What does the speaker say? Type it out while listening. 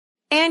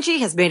Angie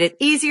has made it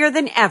easier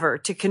than ever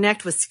to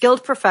connect with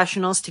skilled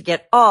professionals to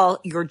get all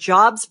your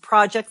jobs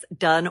projects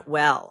done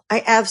well.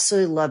 I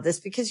absolutely love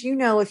this because,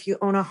 if you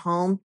own a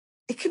home,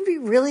 it can be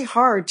really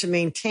hard to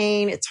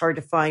maintain. It's hard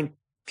to find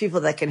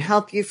people that can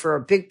help you for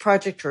a big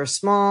project or a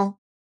small.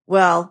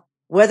 Well,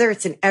 whether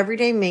it's in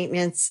everyday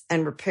maintenance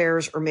and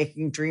repairs or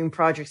making dream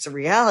projects a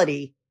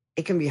reality,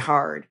 it can be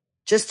hard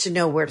just to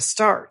know where to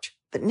start.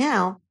 But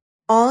now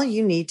all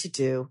you need to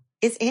do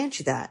is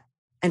Angie that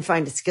and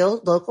find a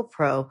skilled local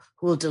pro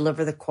who will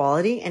deliver the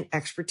quality and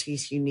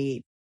expertise you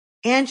need.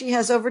 Angie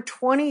has over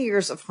 20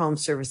 years of home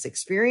service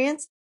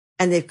experience,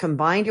 and they've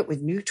combined it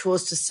with new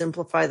tools to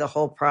simplify the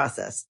whole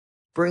process.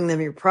 Bring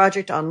them your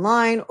project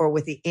online or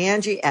with the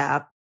Angie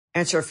app,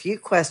 answer a few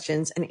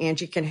questions, and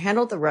Angie can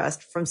handle the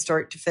rest from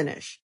start to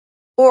finish.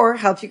 Or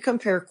help you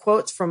compare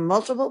quotes from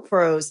multiple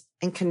pros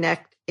and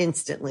connect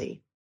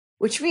instantly,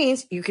 which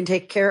means you can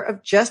take care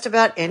of just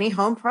about any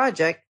home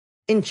project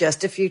in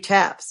just a few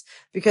taps.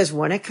 Because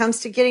when it comes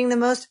to getting the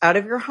most out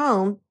of your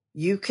home,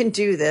 you can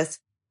do this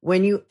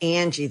when you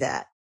Angie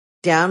that.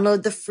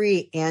 Download the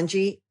free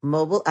Angie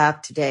mobile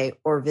app today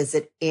or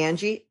visit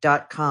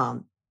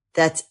Angie.com.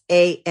 That's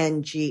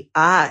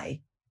ANGI.com.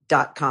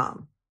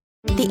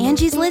 The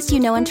Angie's List you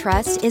know and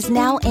trust is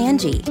now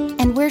Angie,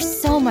 and we're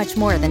so much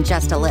more than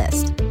just a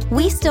list.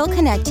 We still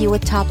connect you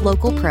with top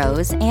local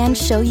pros and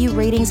show you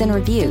ratings and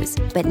reviews,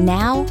 but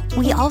now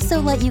we also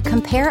let you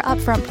compare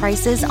upfront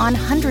prices on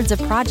hundreds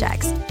of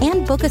projects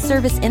and book a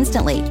service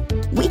instantly.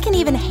 We can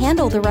even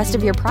handle the rest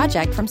of your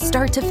project from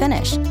start to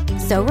finish.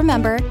 So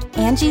remember,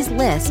 Angie's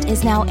List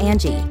is now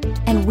Angie,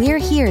 and we're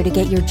here to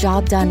get your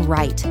job done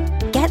right.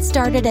 Get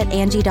started at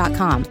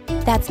Angie.com.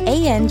 That's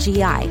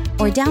ANGI,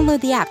 or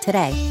download the app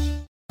today.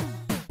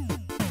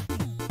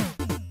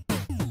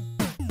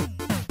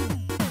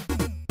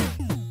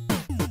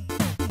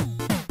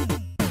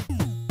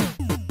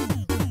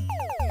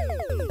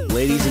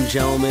 Ladies and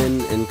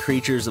gentlemen and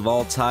creatures of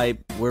all type,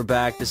 we're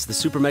back. This is the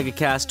Super Mega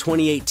Cast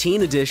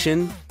 2018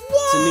 edition.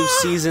 It's a new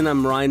season.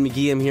 I'm Ryan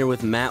McGee. I'm here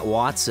with Matt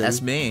Watson. That's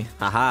me.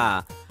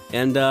 Haha.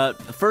 And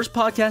first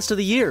podcast of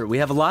the year. We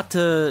have a lot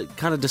to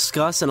kind of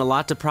discuss and a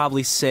lot to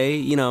probably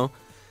say.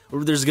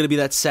 There's going to be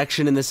that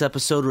section in this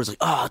episode where it's like,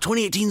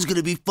 2018 is going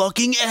to be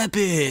fucking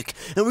epic.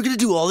 And we're going to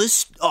do all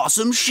this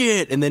awesome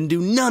shit and then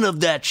do none of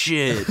that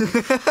shit.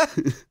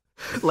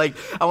 I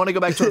want to go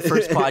back to our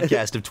first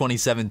podcast of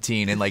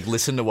 2017 and,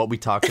 listen to what we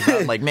talked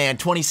about. Man,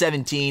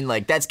 2017,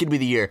 that's going to be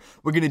the year.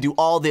 We're going to do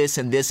all this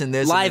and this and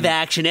this. Live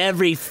action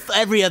every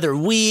other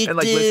week, and,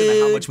 listen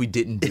to how much we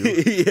didn't do.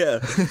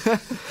 Yeah.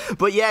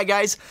 But, yeah,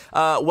 guys,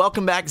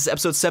 welcome back. This is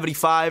episode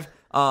 75.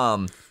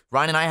 Ryan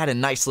and I had a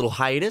nice little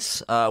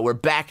hiatus. We're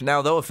back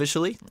now, though,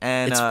 officially.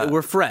 And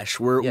we're fresh.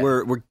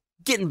 We're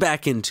getting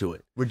back into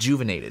it.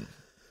 Rejuvenated.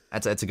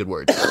 That's a good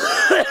word.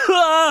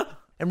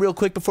 And real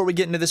quick, before we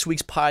get into this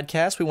week's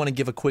podcast, we want to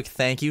give a quick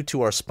thank you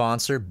to our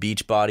sponsor,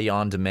 Beachbody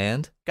On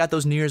Demand. Got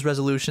those New Year's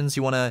resolutions?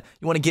 You want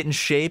to get in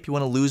shape? You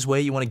want to lose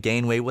weight? You want to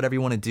gain weight? Whatever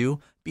you want to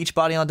do?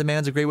 Beachbody On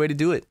Demand is a great way to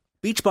do it.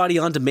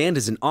 Beachbody On Demand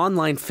is an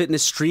online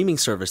fitness streaming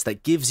service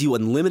that gives you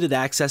unlimited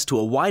access to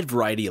a wide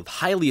variety of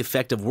highly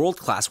effective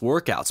world-class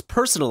workouts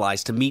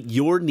personalized to meet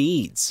your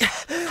needs.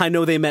 I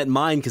know they met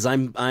mine because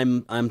I'm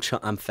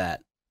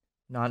fat.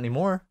 Not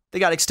anymore. They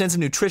got extensive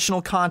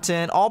nutritional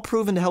content, all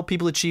proven to help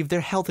people achieve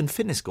their health and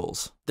fitness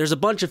goals. There's a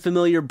bunch of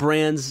familiar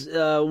brands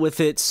with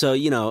it, so,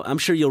 I'm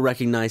sure you'll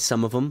recognize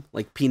some of them,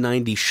 like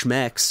P90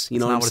 Schmex, you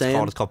know what I'm saying?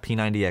 It's called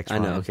P90X. I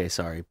know, okay,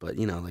 sorry, but,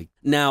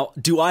 Now,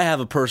 do I have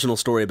a personal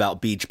story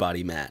about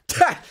Beachbody, Matt?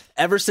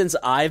 Ever since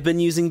I've been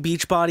using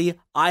Beachbody,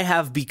 I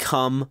have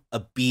become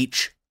a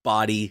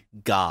Beachbody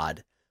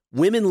god.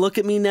 Women look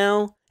at me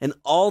now, and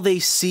all they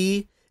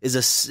see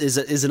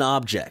is an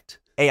object.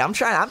 Hey, I'm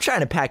trying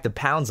to pack the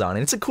pounds on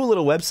it. It's a cool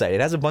little website.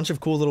 It has a bunch of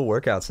cool little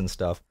workouts and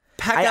stuff.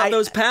 Pack out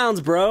those pounds,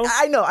 bro.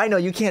 I know.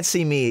 You can't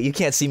see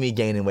me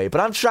gaining weight,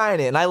 but I'm trying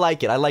it, and I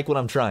like it. I like what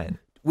I'm trying.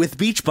 With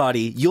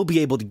Beachbody, you'll be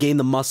able to gain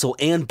the muscle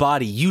and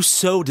body you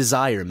so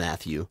desire,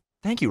 Matthew.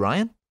 Thank you,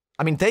 Ryan.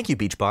 Thank you,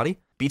 Beachbody.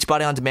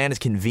 Beachbody On Demand is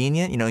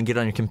convenient. You can get it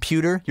on your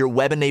computer, your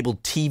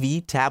web-enabled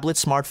TV, tablet,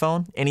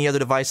 smartphone, any other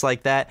device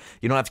like that.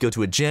 You don't have to go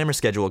to a gym or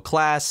schedule a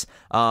class.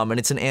 And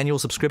it's an annual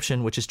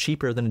subscription, which is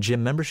cheaper than a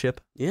gym membership.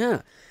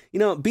 Yeah.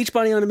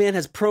 Beachbody On Demand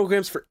has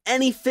programs for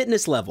any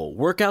fitness level.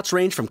 Workouts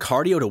range from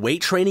cardio to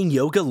weight training,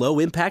 yoga, low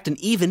impact, and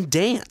even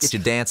dance. Get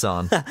your dance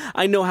on.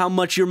 I know how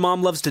much your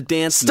mom loves to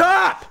dance.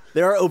 Stop!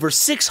 There are over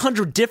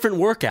 600 different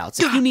workouts.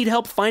 If you need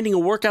help finding a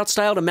workout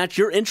style to match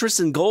your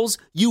interests and goals,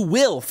 you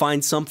will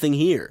find something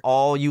here.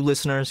 All you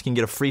listeners can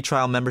get a free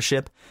trial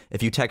membership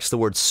if you text the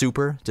word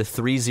SUPER to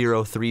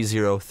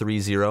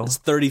 303030. It's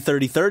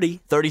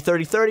 303030.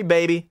 303030,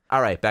 baby.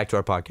 All right, back to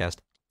our podcast.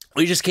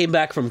 We just came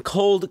back from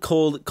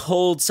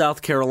cold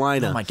South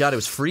Carolina. Oh my God, it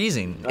was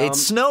freezing. It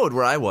snowed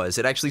where I was.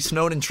 It actually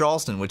snowed in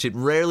Charleston, which it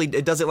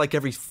does it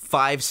every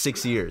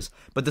 5-6 years.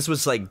 But this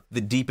was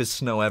the deepest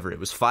snow ever. It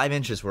was 5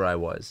 inches where I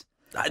was.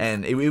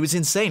 And it was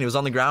insane. It was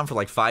on the ground for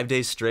like 5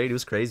 days straight. It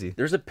was crazy.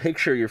 There's a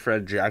picture your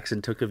friend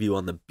Jackson took of you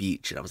on the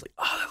beach, and I was like,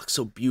 oh, that looks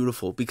so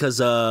beautiful. Because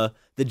the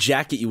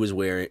jacket you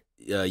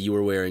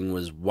were wearing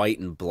was white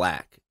and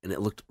black, and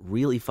it looked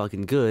really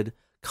fucking good,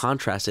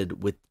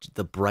 contrasted with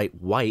the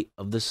bright white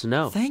of the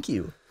snow. Thank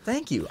you.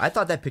 I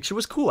thought that picture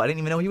was cool. I didn't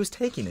even know he was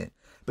taking it.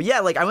 But yeah,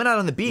 like I went out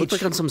on the beach. It looked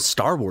like on some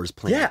Star Wars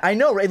planet. Yeah, I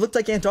know, right? It looked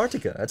like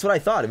Antarctica. That's what I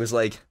thought. It was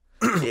like...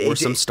 or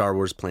some Star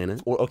Wars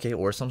planet.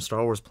 Or some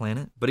Star Wars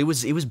planet. But it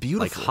was beautiful.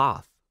 Like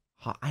Hoth.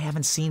 I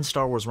haven't seen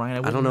Star Wars,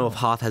 Ryan. I don't know if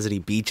Hoth has any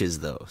beaches,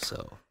 though,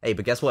 so... Hey,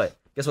 but guess what?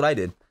 Guess what I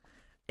did?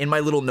 In my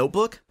little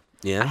notebook,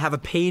 yeah? I have a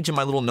page in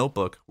my little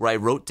notebook where I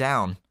wrote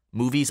down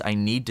movies I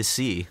need to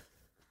see.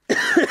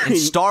 And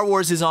Star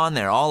Wars is on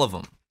there, all of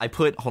them. I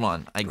put... Hold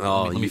on.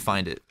 Let me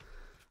find it.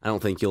 I don't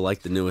think you'll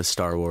like the newest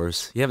Star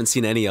Wars. You haven't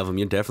seen any of them.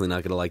 You're definitely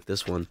not going to like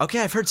this one. Okay,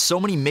 I've heard so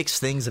many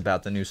mixed things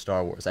about the new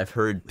Star Wars. I've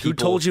heard people... Who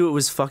told you it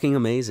was fucking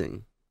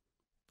amazing?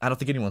 I don't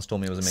think anyone's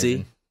told me it was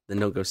amazing. See? Then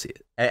don't go see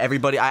it.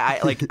 Everybody,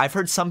 I've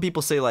heard some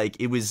people say like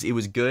it was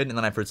good, and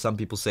then I've heard some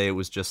people say it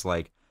was just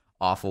like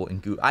awful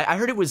and goofy. I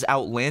heard it was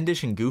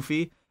outlandish and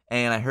goofy,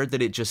 and I heard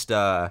that it just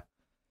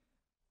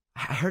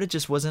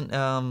wasn't.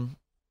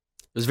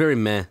 It was very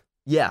meh.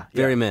 Yeah,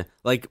 very meh.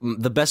 Like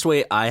the best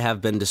way I have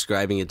been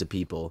describing it to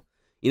people.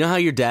 You know how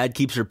your dad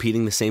keeps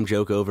repeating the same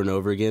joke over and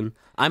over again?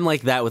 I'm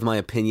like that with my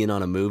opinion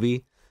on a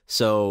movie.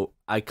 So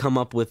I come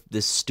up with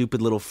this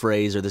stupid little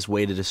phrase or this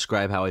way to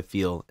describe how I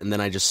feel, and then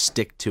I just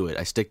stick to it.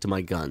 I stick to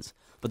my guns.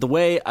 But the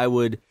way I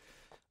would,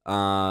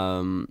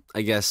 I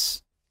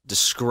guess,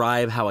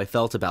 describe how I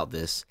felt about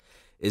this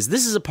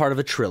is a part of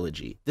a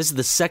trilogy. This is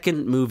the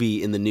second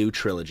movie in the new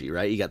trilogy,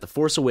 right? You got The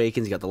Force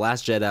Awakens, you got The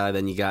Last Jedi,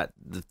 then you got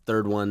the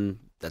third one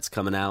that's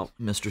coming out.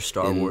 Mr.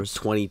 Star Wars.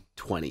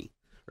 2020.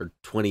 Or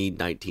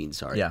 2019,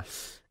 sorry. Yeah.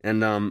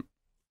 And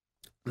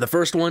the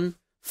first one,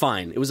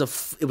 fine. It was a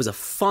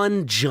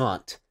fun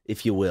jaunt,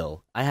 if you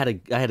will. I had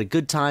a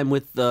good time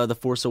with The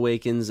Force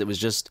Awakens. It was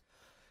just,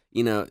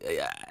 it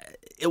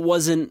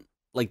wasn't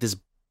like this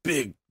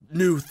big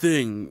new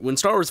thing. When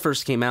Star Wars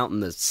first came out in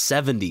the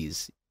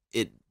 70s,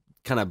 it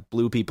kind of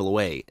blew people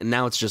away. And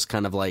now it's just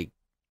kind of like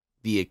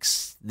the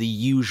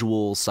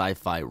usual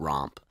sci-fi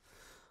romp.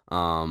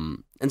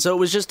 And so it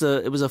was just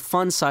a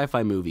fun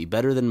sci-fi movie,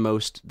 better than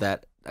most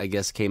that I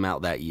guess came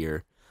out that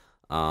year.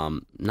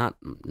 Not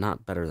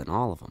better than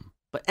all of them.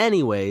 But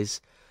anyways,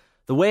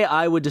 the way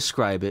I would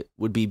describe it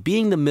would be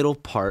being the middle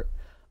part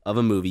of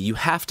a movie. You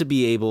have to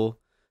be able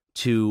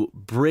to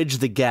bridge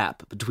the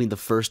gap between the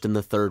first and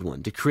the third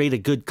one, to create a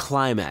good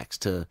climax,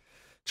 to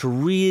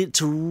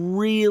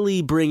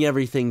really bring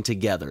everything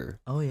together.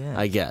 Oh yeah.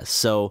 I guess.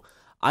 So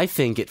I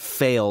think it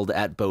failed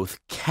at both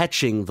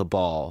catching the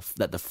ball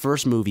that the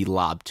first movie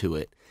lobbed to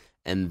it,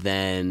 and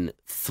then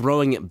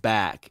throwing it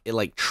back. It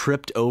like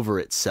tripped over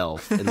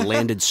itself and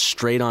landed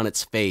straight on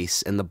its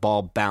face, and the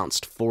ball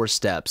bounced 4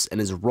 steps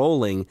and is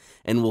rolling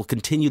and will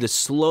continue to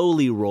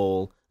slowly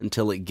roll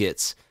until it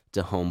gets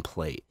to home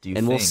plate.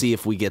 We'll see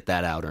if we get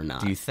that out or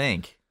not. Do you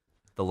think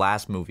the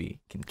last movie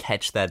can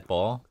catch that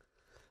ball?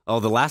 Oh,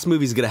 the last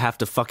movie's going to have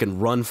to fucking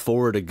run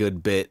forward a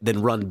good bit,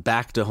 then run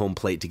back to home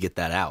plate to get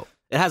that out.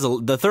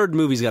 The third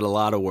movie's got a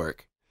lot of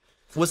work.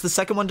 Was the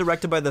second one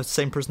directed by the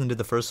same person who did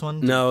the first one?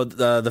 No,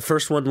 the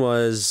first one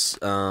was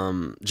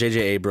J.J.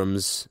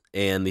 Abrams,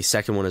 and the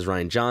second one is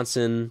Rian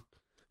Johnson,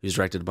 who's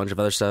directed a bunch of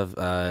other stuff.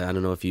 I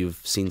don't know if you've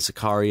seen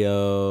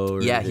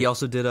Sicario. Yeah, he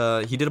also did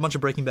a bunch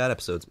of Breaking Bad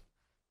episodes.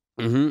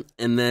 Mm-hmm.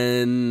 And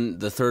then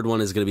the third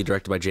one is going to be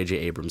directed by J.J.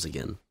 Abrams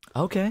again.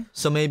 Okay,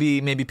 so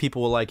maybe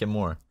people will like it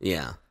more.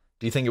 Yeah.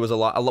 Do you think it was a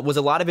lot? Was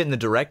a lot of it in the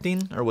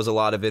directing, or was a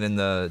lot of it in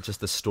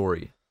just the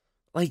story?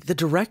 Like the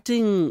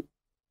directing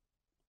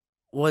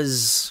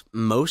was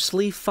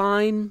mostly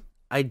fine.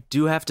 I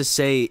do have to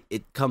say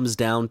it comes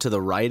down to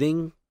the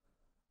writing.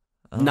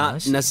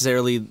 Not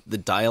necessarily the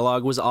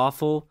dialogue was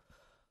awful,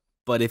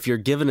 but if you're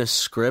given a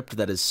script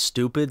that is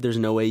stupid, there's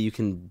no way you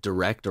can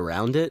direct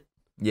around it.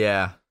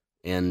 Yeah,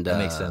 and that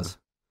makes sense.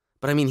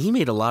 But I mean, he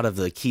made a lot of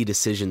the key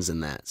decisions in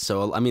that.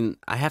 So I mean,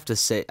 I have to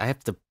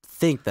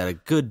think that a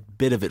good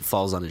bit of it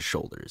falls on his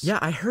shoulders. Yeah,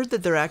 I heard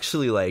that they're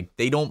actually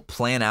they don't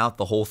plan out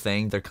the whole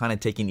thing. They're kind of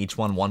taking each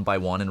one by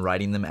one and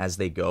writing them as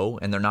they go,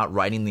 and they're not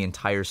writing the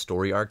entire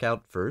story arc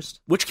out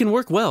first. Which can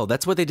work well.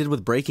 That's what they did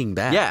with Breaking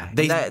Bad. Yeah,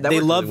 they loved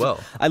really well.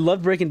 I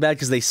love Breaking Bad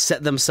because they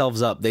set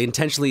themselves up. They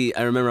intentionally,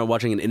 I remember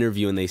watching an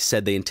interview and they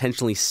said they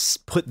intentionally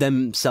put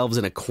themselves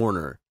in a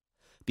corner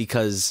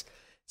because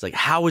it's like,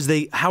 how are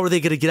they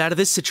going to get out of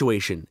this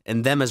situation?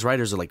 And them as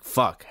writers are like,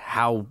 fuck,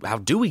 how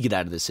do we get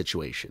out of this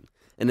situation?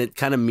 And it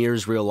kind of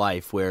mirrors real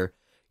life where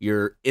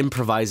you're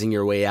improvising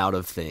your way out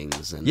of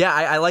things. And yeah,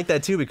 I like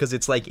that too because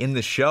it's like in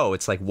the show,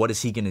 it's like, what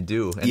is he going to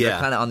do? And they're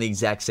kind of on the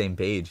exact same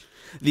page.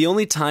 The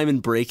only time in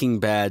Breaking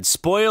Bad,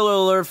 spoiler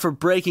alert for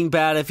Breaking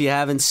Bad if you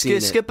haven't seen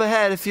it. Skip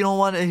ahead if you don't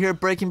want to hear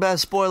Breaking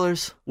Bad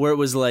spoilers. Where it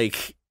was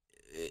like,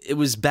 it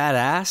was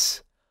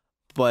badass,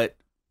 but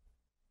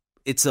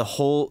it's a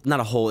hole, not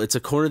a hole, it's a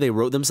corner they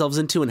wrote themselves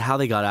into, and how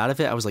they got out of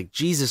it. I was like,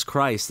 Jesus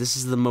Christ, this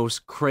is the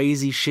most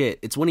crazy shit.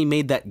 It's when he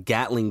made that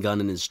Gatling gun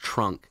in his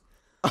trunk.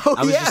 Oh,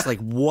 I was just like,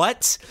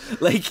 what?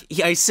 Like,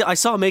 I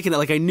saw him making it.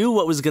 Like, I knew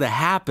what was going to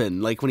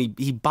happen. Like, when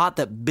he bought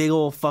that big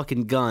old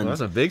fucking gun. Well, that's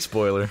a big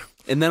spoiler.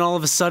 And then all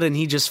of a sudden,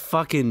 he just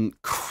fucking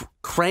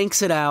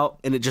cranks it out,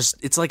 and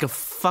it's like a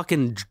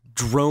fucking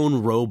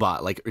drone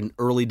robot, like in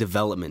early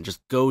development.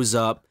 Just goes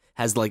up,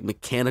 has like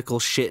mechanical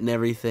shit and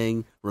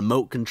everything,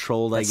 remote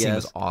controlled, I guess. That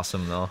was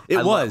awesome, though.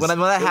 It was. When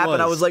that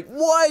happened, I was like,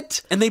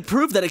 what? And they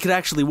proved that it could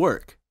actually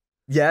work.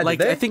 Yeah,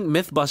 like, I think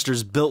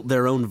Mythbusters built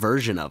their own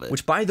version of it.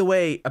 Which, by the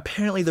way,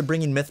 apparently they're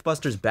bringing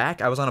Mythbusters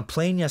back. I was on a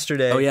plane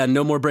yesterday. Oh, yeah,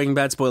 no more Breaking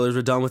Bad spoilers.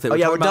 We're done with it. We're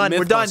done.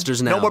 We're done.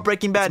 Now. No more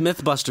Breaking Bad.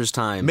 It's Mythbusters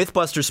time.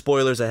 Mythbusters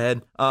spoilers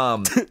ahead.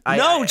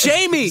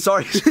 Jamie!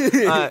 Sorry.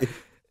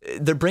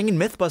 They're bringing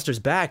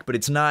Mythbusters back, but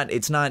it's not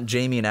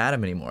Jamie and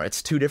Adam anymore.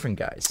 It's two different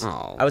guys.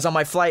 Oh. I was on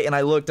my flight and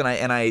I looked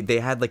and they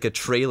had like a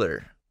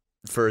trailer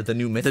for the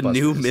new Mythbusters. The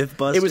new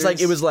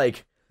Mythbusters? It was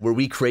like, were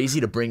we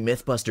crazy to bring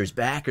Mythbusters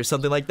back or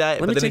something like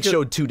that? But then it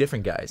showed two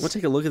different guys. Let's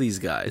take a look at these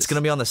guys. It's going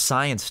to be on the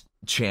Science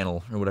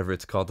Channel or whatever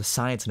it's called, the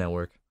Science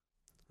Network.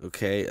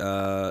 Okay,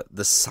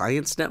 the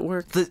Science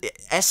Network? The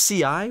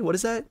SCI? What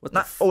is that? Is maybe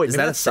that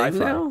that's a thing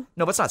sci-fi. now?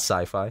 No, but it's not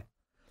sci-fi.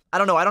 I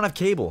don't know. I don't have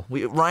cable.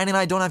 Ryan and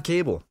I don't have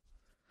cable.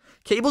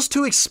 Cable's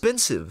too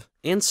expensive.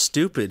 And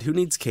stupid. Who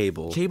needs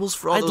cable? Cable's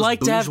for all I'd those like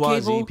to have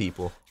bourgeoisie cable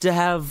people. To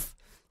have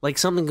like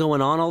something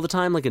going on all the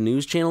time, like a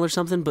news channel or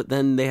something, but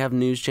then they have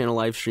news channel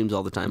live streams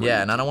all the time.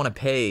 Yeah, and I don't want to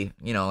pay,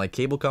 like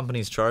cable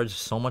companies charge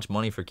so much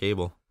money for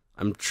cable.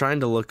 I'm trying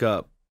to look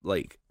up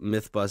like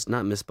not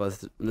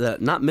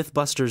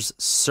Mythbusters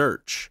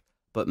search,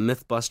 but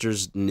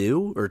Mythbusters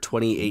new or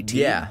 2018.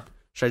 Yeah.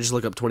 Should I just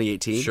look up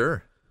 2018?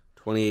 Sure.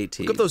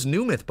 2018. Look up those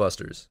new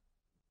Mythbusters.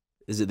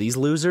 Is it these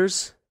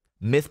losers?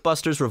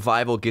 Mythbusters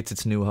Revival gets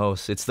its new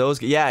host. It's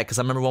those. Yeah, because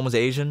I remember one was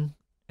Asian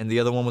and the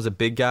other one was a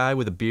big guy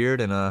with a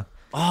beard and a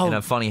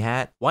funny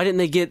hat. Why didn't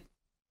they get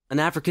an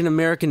African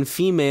American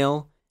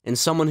female and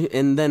someone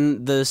and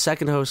then the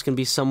second host can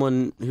be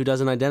someone who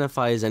doesn't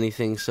identify as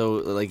anything, so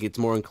like it's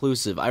more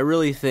inclusive? I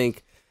really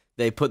think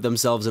they put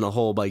themselves in a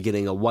hole by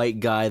getting a white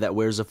guy that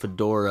wears a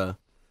fedora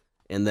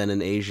and then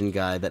an Asian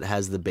guy that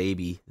has the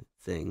baby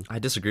thing. I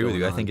disagree with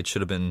you. I think it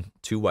should have been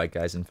two white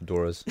guys in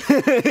fedoras.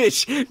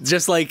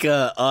 Just like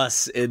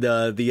us in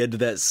the end of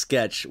that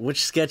sketch.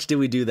 Which sketch did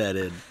we do that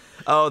in?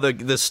 Oh, the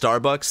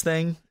Starbucks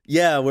thing?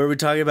 Yeah, where we're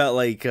talking about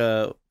like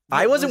I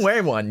wasn't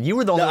wearing one. You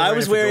were the only one I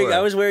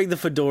was wearing the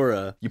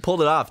fedora. You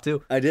pulled it off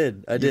too. I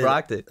did. You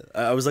rocked it.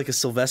 I was like a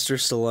Sylvester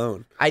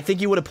Stallone. I think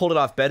you would have pulled it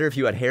off better if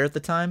you had hair at the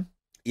time.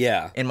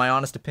 Yeah. In my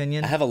honest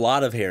opinion. I have a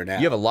lot of hair now.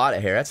 You have a lot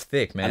of hair. That's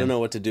thick, man. I don't know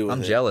what to do with it.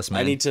 I'm jealous,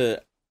 man.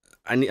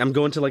 I'm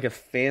going to like a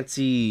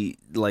fancy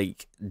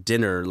like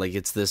dinner. Like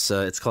it's this.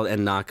 It's called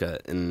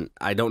Ennaka, and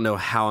I don't know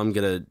how I'm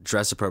gonna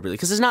dress appropriately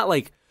because it's not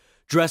like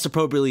dress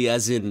appropriately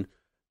as in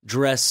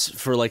dress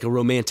for like a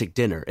romantic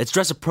dinner. It's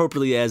dress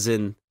appropriately as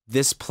in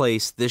this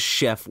place, this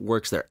chef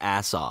works their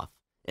ass off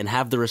and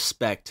have the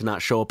respect to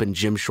not show up in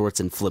gym shorts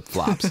and flip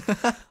flops.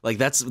 Like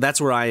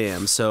that's where I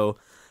am. So.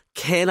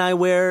 Can I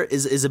wear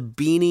is a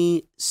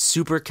beanie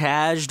super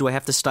cash? Do I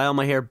have to style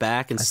my hair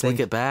back and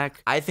slick it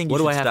back? I think you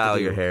should style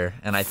your hair,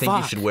 and I think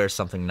you should wear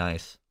something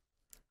nice.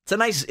 It's a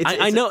nice.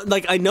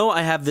 I know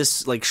I have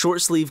this like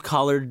short sleeve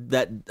collared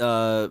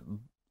that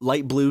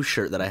light blue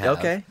shirt that I have.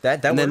 Okay,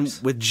 that and works.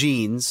 Then with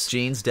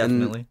jeans,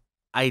 definitely.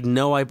 I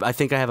know I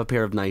think I have a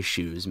pair of nice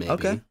shoes. Maybe.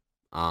 Okay.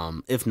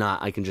 If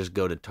not, I can just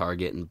go to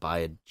Target and buy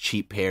a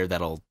cheap pair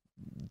that'll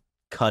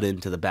cut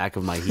into the back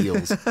of my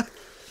heels.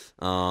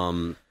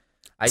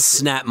 I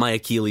snap my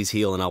Achilles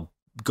heel and I'll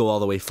go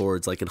all the way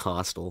forwards like in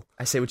Hostel.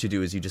 I say what you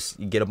do is you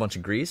get a bunch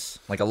of grease,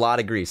 like a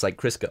lot of grease, like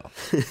Crisco,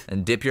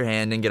 and dip your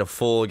hand and get a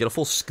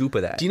full scoop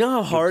of that. Do you know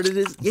how hard it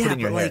is? Put it in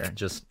your hair,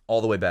 just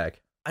all the way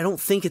back. I don't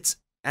think it's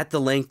at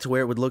the length to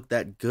where it would look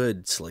that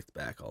good slicked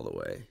back all the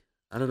way.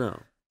 I don't know.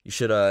 You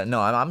should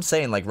no. I'm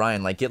saying like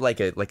Ryan, like get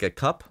like a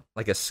cup,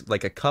 like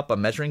a cup, a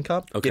measuring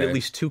cup. Okay. Get at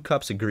least 2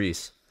 cups of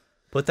grease.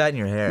 Put that in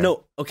your hair.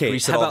 No, okay.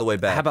 Grease it all the way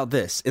back. How about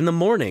this? In the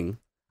morning,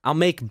 I'll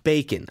make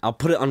bacon. I'll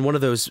put it on one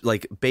of those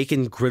like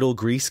bacon griddle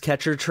grease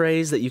catcher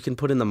trays that you can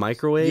put in the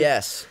microwave.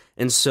 Yes.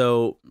 And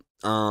so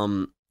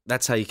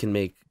that's how you can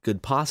make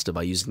good pasta,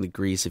 by using the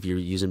grease if you're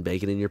using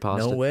bacon in your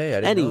pasta. No way.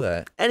 I didn't know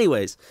that.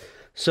 Anyways,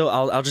 so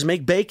I'll just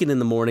make bacon in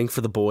the morning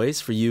for the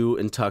boys, for you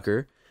and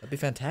Tucker. That'd be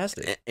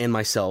fantastic. And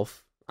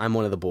myself. I'm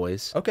one of the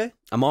boys. Okay.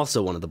 I'm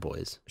also one of the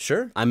boys.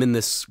 Sure. I'm in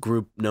this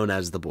group known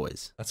as the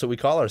boys. That's what we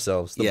call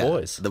ourselves, the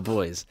boys. The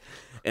boys.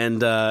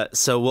 And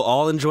so we'll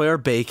all enjoy our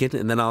bacon,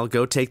 and then I'll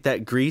go take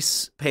that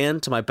grease pan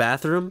to my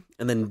bathroom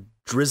and then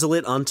drizzle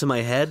it onto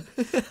my head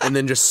and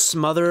then just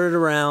smother it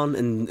around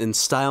and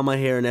style my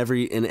hair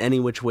in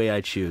any which way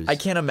I choose. I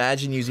can't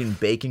imagine using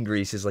bacon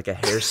grease as like a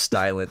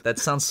hairstylant. That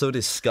sounds so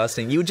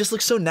disgusting. You would just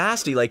look so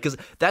nasty, like, because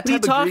that type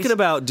of grease... What are you talking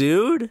about,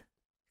 dude?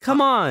 Come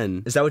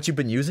on. Is that what you've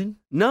been using?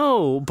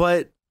 No,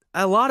 but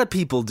a lot of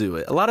people do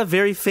it. A lot of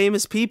very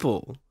famous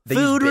people. They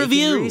Food use bacon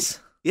review. grease?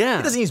 Yeah.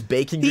 He doesn't use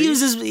bacon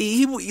grease.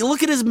 You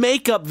look at his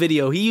makeup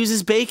video. He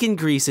uses bacon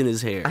grease in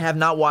his hair. I have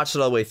not watched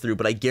it all the way through,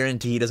 but I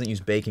guarantee he doesn't use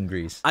bacon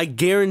grease. I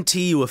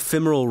guarantee you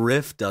Ephemeral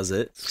Riff does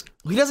it.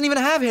 He doesn't even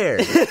have hair.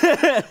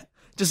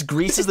 Just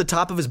greases the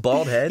top of his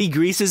bald head. He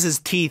greases his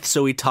teeth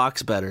so he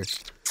talks better.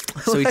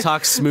 So he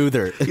talks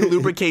smoother. He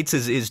lubricates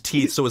his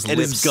teeth so his and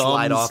lips his gums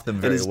slide off them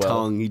very and his well.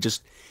 tongue.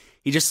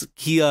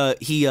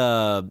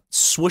 He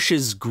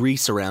swishes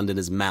grease around in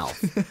his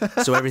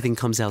mouth so everything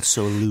comes out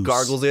so loose.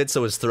 Gargles it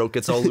so his throat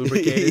gets all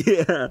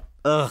lubricated. Yeah.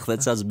 Ugh,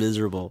 that sounds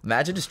miserable.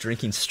 Imagine just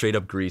drinking straight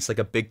up grease, like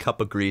a big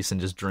cup of grease and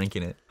just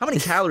drinking it. How many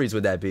calories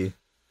would that be?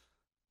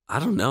 I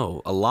don't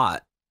know. A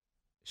lot.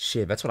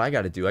 Shit, that's what I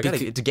got to do.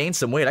 To gain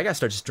some weight, I got to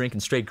start just drinking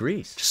straight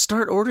grease. Just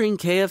start ordering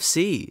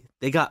KFC.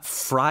 They got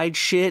fried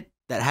shit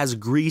that has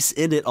grease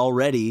in it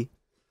already.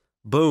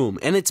 Boom.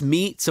 And it's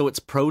meat, so it's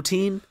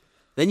protein.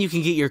 Then you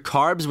can get your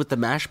carbs with the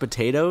mashed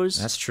potatoes.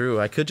 That's true.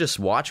 I could just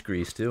watch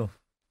Grease, too.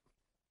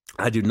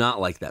 I do not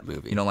like that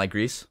movie. You don't like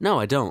Grease? No,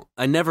 I don't.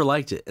 I never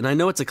liked it. And I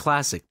know it's a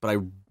classic, but I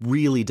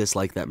really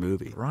dislike that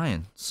movie.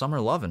 Ryan,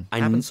 summer loving.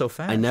 Happened so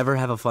fast. I never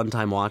have a fun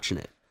time watching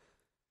it.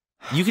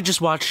 You could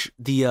just watch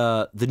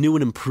the new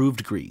and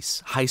improved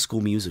Grease, High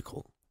School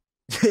Musical.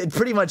 It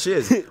pretty much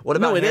is. What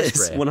about it Hairspray?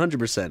 Is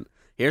 100%.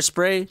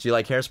 Hairspray? Do you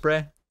like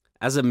Hairspray?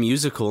 As a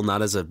musical,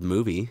 not as a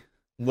movie.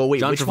 Well, wait,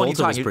 John which one are you Travolta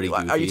talking was pretty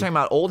about? Are goofy. you talking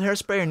about old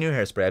Hairspray or new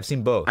Hairspray? I've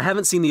seen both. I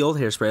haven't seen the old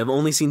Hairspray. I've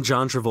only seen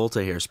John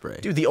Travolta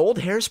Hairspray. Dude, the old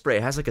Hairspray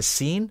has like a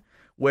scene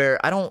where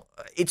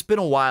it's been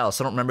a while,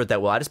 so I don't remember it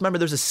that well. I just remember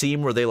there's a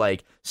scene where they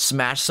like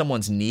smash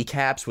someone's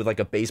kneecaps with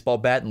like a baseball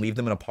bat and leave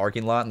them in a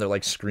parking lot and they're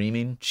like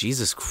screaming.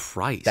 Jesus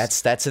Christ.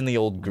 That's in the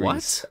old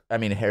Grease. What? I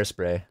mean,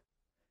 Hairspray.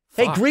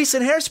 Fuck. Hey, Grease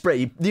and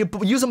Hairspray. You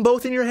use them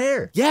both in your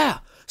hair. Yeah.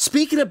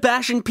 Speaking of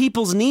bashing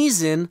people's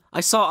knees in,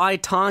 I saw I,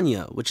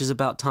 Tonya, which is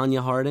about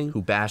Tonya Harding.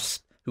 Who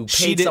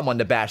paid someone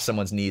to bash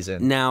someone's knees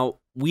in. Now,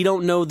 we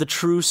don't know the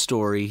true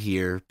story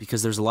here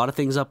because there's a lot of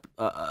things up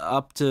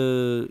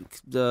to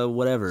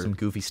whatever. Some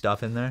goofy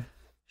stuff in there.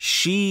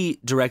 She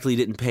directly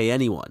didn't pay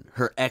anyone.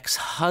 Her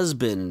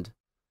ex-husband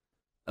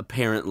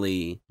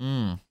apparently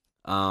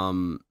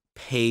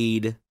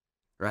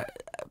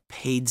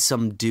paid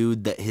some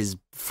dude that his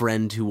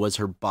friend who was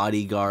her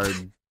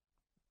bodyguard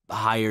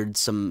hired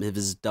some of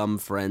his dumb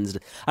friends.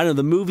 I don't know.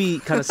 The movie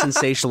kind of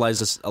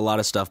sensationalized a lot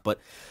of stuff,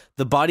 but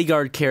the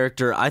bodyguard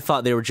character, I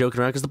thought they were joking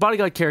around because the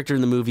bodyguard character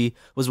in the movie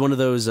was one of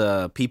those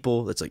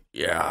people that's like,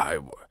 yeah,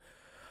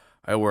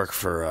 I work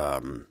for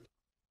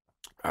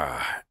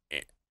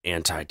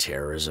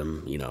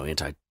anti-terrorism,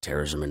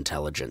 anti-terrorism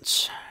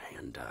intelligence,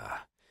 and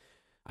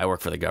I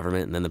work for the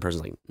government. And then the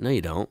person's like, no,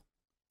 you don't,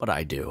 but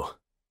I do.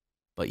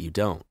 But you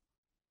don't,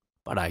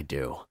 but I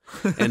do.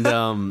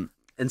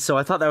 And so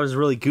I thought that was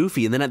really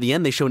goofy. And then at the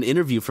end, they show an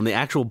interview from the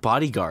actual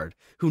bodyguard,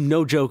 who,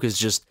 no joke, is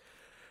just,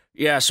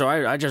 yeah, so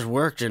I just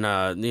worked in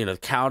a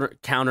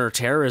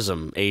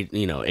counter-terrorism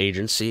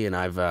agency, and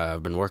I've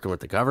been working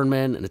with the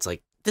government. And it's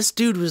like, this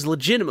dude was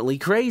legitimately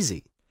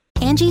crazy.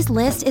 Angie's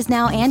List is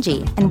now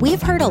Angie, and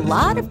we've heard a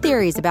lot of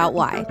theories about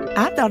why.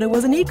 I thought it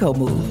was an eco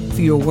move.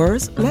 Fewer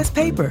words, less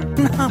paper.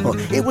 No,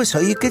 it was so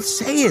you could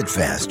say it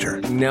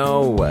faster.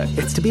 No,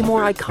 it's to be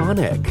more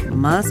iconic.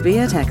 Must be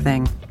a tech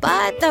thing.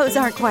 But those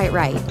aren't quite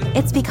right.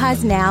 It's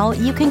because now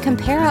you can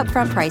compare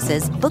upfront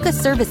prices, book a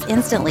service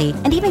instantly,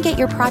 and even get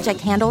your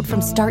project handled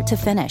from start to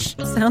finish.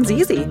 Sounds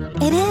easy.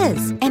 It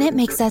is, and it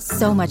makes us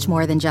so much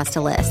more than just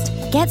a list.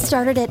 Get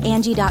started at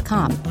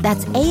Angie.com.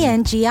 That's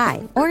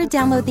ANGI, or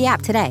download the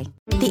app today.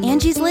 The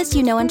Angie's List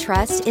you know and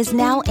trust is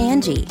now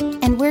Angie,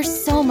 and we're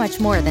so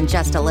much more than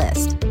just a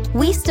list.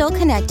 We still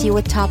connect you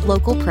with top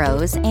local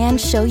pros and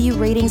show you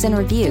ratings and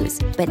reviews,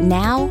 but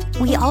now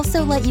we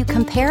also let you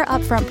compare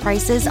upfront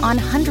prices on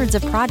hundreds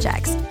of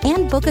projects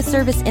and book a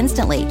service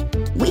instantly.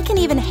 We can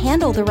even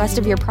handle the rest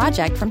of your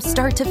project from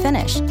start to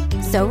finish.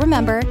 So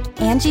remember,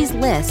 Angie's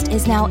List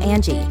is now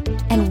Angie,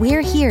 and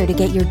we're here to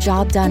get your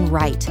job done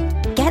right.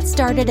 Get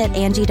started at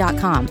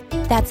Angie.com.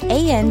 That's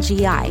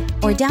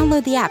ANGI, or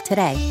download the app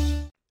today.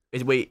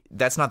 Wait,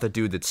 that's not the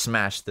dude that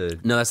smashed the...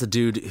 No, that's the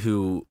dude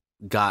who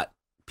got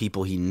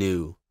people he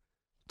knew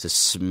to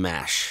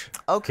smash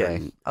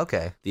Okay.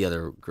 the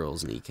other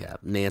girl's kneecap.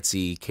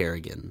 Nancy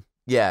Kerrigan.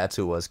 Yeah, that's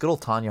who it was. Good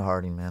old Tonya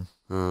Harding, man.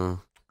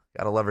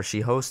 Gotta love her.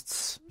 She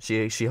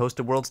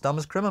hosted World's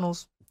Dumbest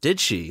Criminals. Did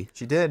she?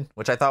 She did,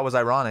 which I thought was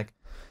ironic.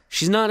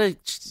 She's not a...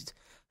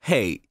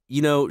 Hey,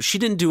 she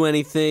didn't do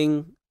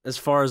anything as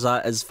far as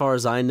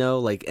I know,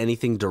 like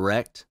anything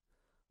direct.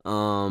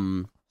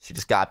 She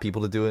just got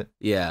people to do it.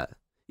 Yeah.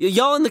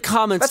 Y'all in the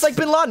comments. That's like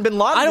Bin Laden. Bin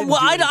Laden.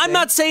 I'm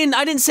not saying.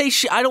 I didn't say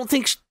she. I don't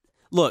think.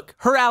 Look,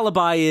 her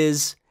alibi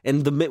is,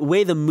 and the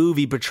way the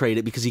movie portrayed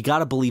it, because you got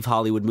to believe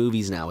Hollywood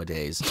movies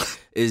nowadays,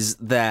 is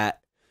that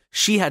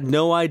she had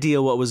no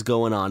idea what was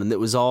going on, and it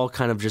was all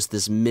kind of just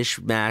this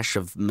mishmash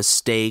of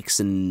mistakes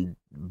and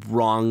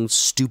wrong,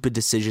 stupid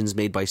decisions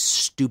made by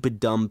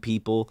stupid, dumb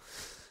people.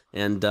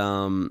 And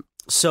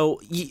so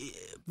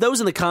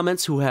those in the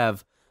comments who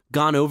have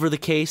gone over the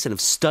case and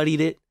have studied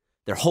it,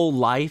 their whole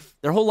life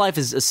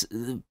is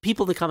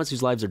people in the comments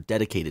whose lives are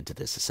dedicated to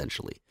this,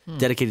 essentially.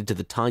 Dedicated to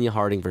the Tonya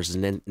Harding versus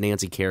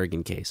Nancy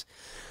Kerrigan case.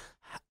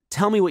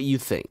 Tell me what you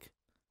think.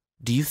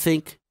 Do you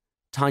think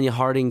Tonya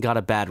Harding got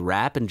a bad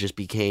rap and just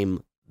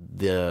became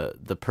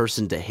the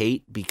person to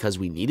hate because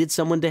we needed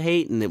someone to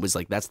hate, and it was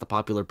like, that's the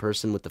popular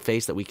person with the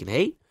face that we can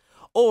hate?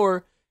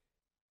 Or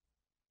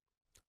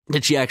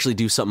did she actually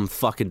do something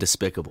fucking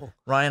despicable?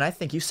 Ryan, I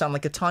think you sound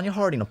like a Tonya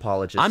Harding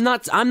apologist. I'm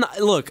not.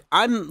 Look,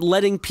 I'm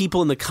letting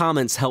people in the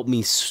comments help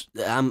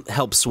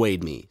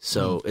swayed me.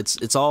 So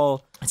it's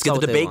all. Let's get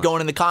the debate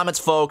going in the comments,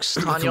 folks.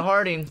 Tonya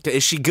Harding.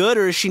 Is she good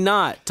or is she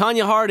not?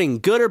 Tonya Harding,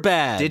 good or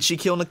bad? Did she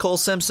kill Nicole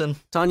Simpson?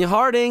 Tonya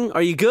Harding,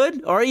 are you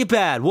good or are you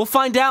bad? We'll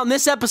find out in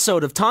this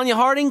episode of Tonya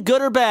Harding,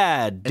 good or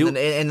bad.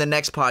 In the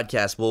next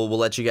podcast, we'll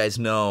let you guys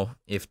know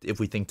if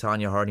we think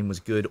Tonya Harding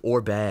was good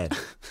or bad.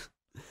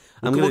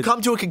 We'll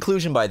come to a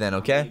conclusion by then,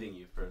 okay? I'm waiting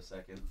you for a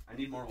second. I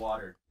need more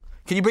water.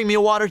 Can you bring me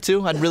a water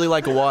too? I'd really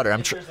like a water.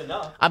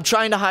 I'm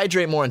trying to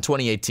hydrate more in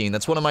 2018.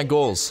 That's one of my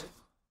goals.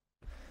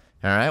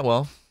 All right,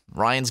 well,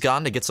 Ryan's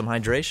gone to get some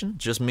hydration.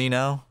 Just me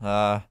now.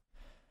 I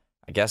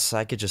guess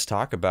I could just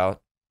talk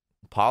about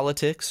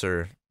politics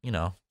or,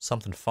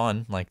 something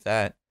fun like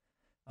that.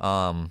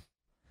 And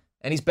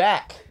he's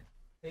back.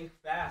 Think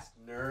fast,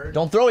 nerd.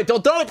 Don't throw it.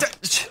 Don't throw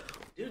it.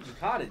 Dude, you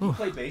caught it. You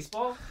play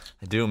baseball?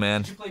 I do,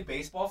 man. Did you play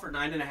baseball for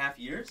 9.5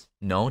 years?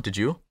 No, did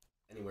you?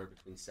 Anywhere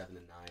between 7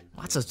 and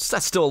 9.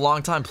 That's still a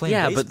long time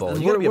playing baseball.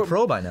 But you gotta be a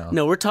pro by now.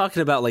 No, we're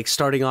talking about like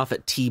starting off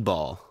at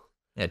T-ball.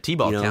 Yeah,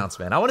 T-ball counts,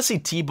 man. I want to see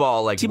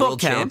T-ball like T-ball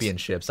world counts.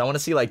 championships. I want to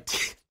see like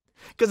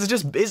because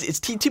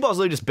T-ball is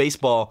literally just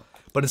baseball,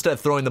 but instead of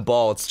throwing the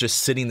ball, it's just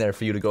sitting there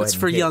for you to go ahead. It's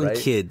and for hit, young right?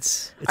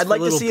 kids. It's I'd for like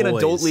to little see an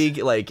adult boys. league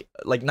like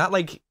not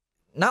like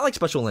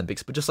Special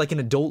Olympics, but just like an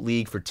adult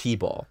league for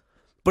T-ball.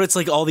 But it's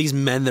like all these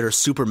men that are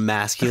super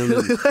masculine.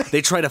 And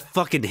they try to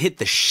fucking hit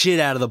the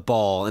shit out of the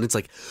ball, and it's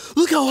like,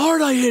 look how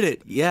hard I hit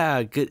it.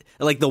 Yeah, good.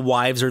 Like the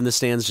wives are in the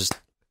stands, just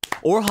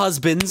or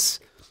husbands.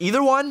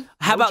 Either one.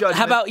 How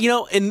about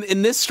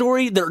in this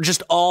story they're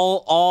just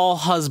all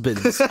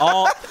husbands,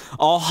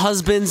 all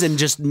husbands and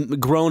just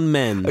grown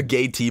men. A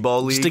gay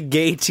T-ball league. Just a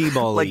gay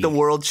T-ball like league. the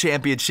World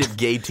Championship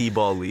gay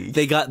T-ball league.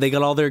 They got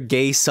all their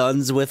gay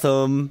sons with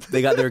them.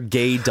 They got their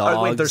gay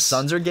dogs. Wait, their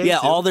sons are gay? Yeah,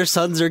 too? all their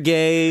sons are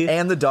gay.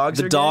 And the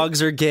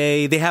dogs are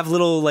gay. They have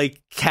little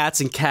like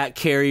cats and cat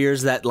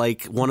carriers that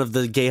like one of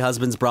the gay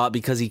husbands brought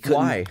because he couldn't.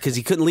 Why? Because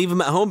he couldn't leave them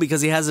at home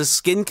because he has a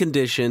skin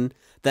condition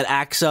that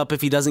acts up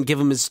if he doesn't give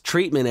him his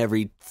treatment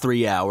every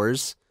 3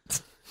 hours.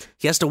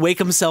 He has to wake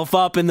himself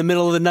up in the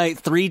middle of the night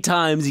 3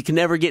 times. He can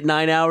never get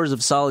 9 hours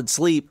of solid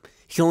sleep.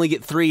 He can only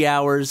get 3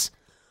 hours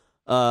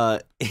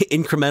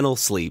incremental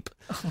sleep.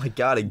 Oh my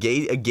god, a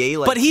gay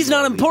like. But he's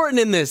not league. important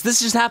in this.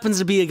 This just happens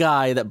to be a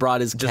guy that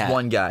brought his cat. Just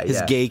one guy, His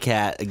yeah. gay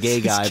cat. A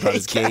gay guy brought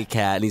his gay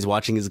cat, and he's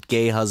watching his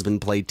gay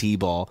husband play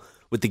T-ball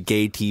with the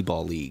gay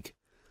T-ball league.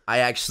 I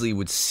actually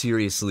would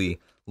seriously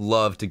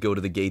love to go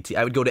to the gay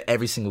I would go to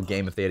every single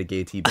game if they had a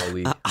gay T-ball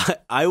league.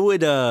 I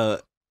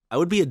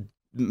would be a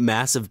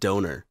massive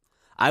donor.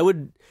 I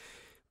would.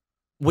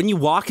 When you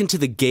walk into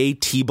the gay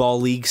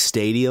T-ball league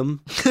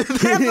stadium, like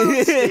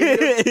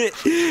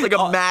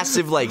a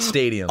massive like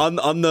stadium on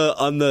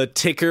the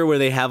ticker where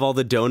they have all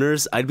the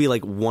donors, I'd be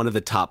like one of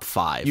the top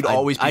 5. You'd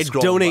always be I'd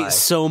scrolling donate by.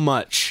 so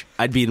much.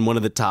 I'd be in one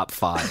of the top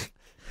 5.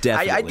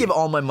 Definitely. I'd give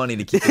all my money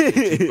to keep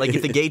it. Like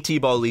if the gay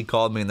T-ball league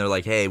called me and they're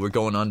like, "Hey, we're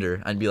going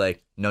under," I'd be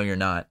like, "No, you're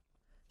not.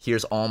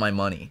 Here's all my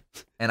money,"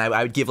 and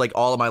I would give like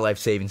all of my life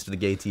savings to the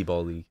gay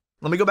T-ball league.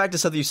 Let me go back to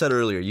something you said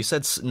earlier. You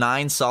said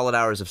 9 solid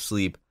hours of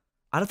sleep.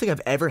 I don't think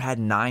I've ever had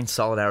 9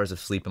 solid hours of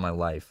sleep in my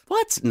life.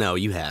 What? No,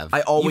 you have.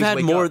 I always you've had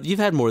wake more. up. You've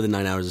had more than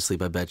 9 hours of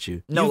sleep. I bet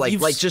you. No,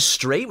 You've like just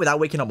straight without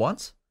waking up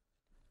once.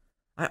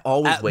 I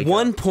always at wake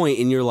one up. point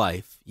in your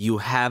life, you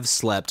have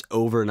slept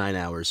over 9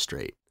 hours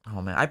straight.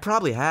 Oh man, I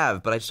probably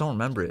have, but I just don't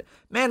remember it.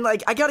 Man,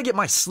 like I gotta get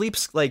my sleep.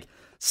 Like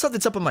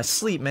something's up with my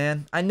sleep,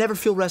 man. I never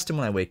feel rested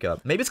when I wake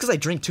up. Maybe it's because I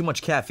drink too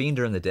much caffeine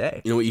during the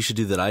day. You know what you should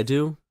do that I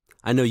do?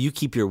 I know you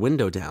keep your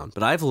window down,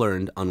 but I've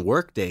learned on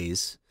work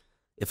days,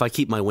 if I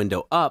keep my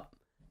window up,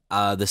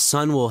 the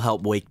sun will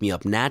help wake me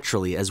up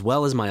naturally as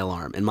well as my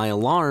alarm. And my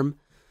alarm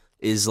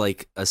is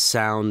like a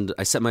sound.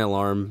 I set my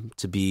alarm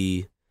to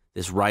be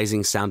this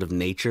rising sound of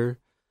nature.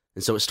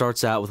 And so it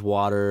starts out with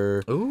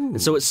water. Ooh.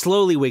 And so it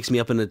slowly wakes me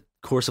up in a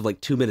course of like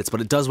 2 minutes, but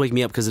it does wake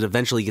me up because it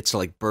eventually gets to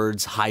like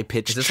birds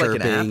high-pitched Is this like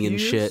chirping an app you and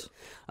use? shit.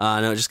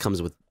 No, it just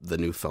comes with the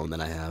new phone that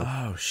I have.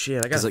 Oh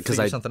shit, I gotta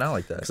figure something out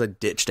like that. Because I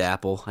ditched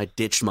Apple. I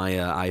ditched my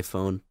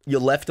iPhone. You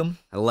left them?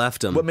 I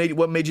left them. What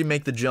made you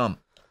make the jump?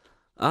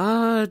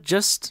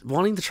 Just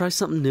wanting to try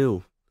something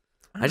new.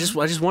 I just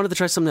wanted to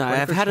try something new.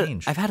 Ready for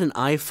change. I've had an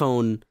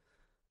iPhone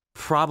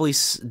probably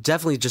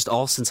definitely just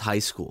all since high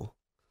school.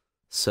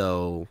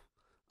 So,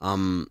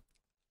 that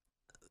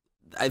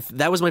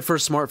was my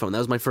first smartphone. That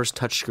was my first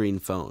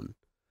touchscreen phone.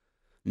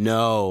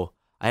 No,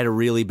 I had a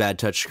really bad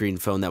touchscreen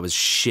phone that was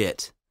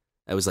shit.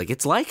 I was like,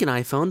 it's like an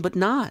iPhone, but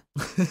not.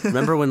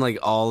 Remember when like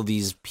all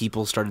these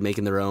people started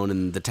making their own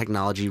and the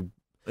technology?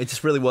 It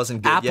just really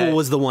wasn't good. Apple yet.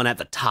 was the one at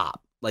the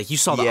top. Like, you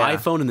saw the Yeah.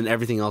 iPhone, and then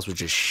everything else was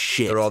just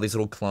shit. There were all these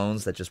little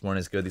clones that just weren't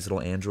as good. These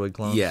little Android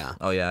clones. Yeah.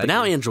 Oh yeah. But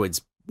now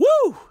Android's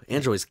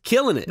Android's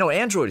killing it. No,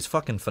 Android is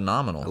fucking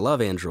phenomenal. I love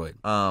Android.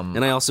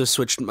 And I also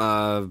switched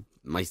my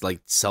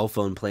like cell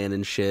phone plan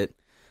and shit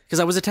because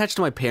I was attached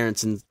to my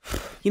parents, and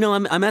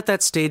I'm at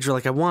that stage where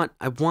like I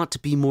want to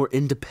be more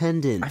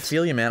independent. I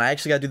feel you, man. I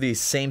actually got to do the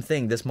same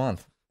thing this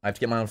month. I have to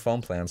get my own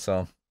phone plan.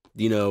 So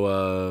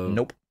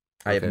Nope.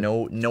 I have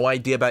no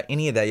idea about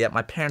any of that yet.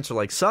 My parents are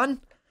like,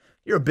 son,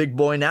 you're a big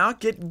boy now.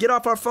 Get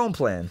off our phone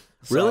plan.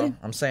 So Really?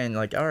 I'm saying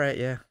like, all right,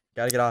 yeah,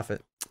 gotta get off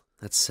it.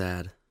 That's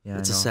sad. Yeah,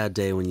 it's I a know. sad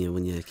day when you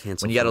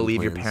cancel. When you got to phone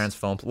leave your plans. parents'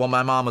 phone. Well,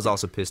 my mom was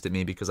also pissed at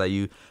me because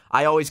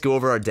I always go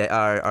over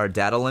our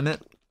data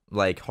limit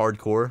like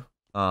hardcore.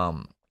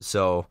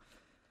 So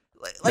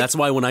like, That's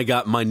why when I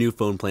got my new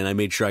phone plan, I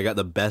made sure I got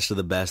the best of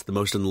the best, the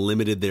most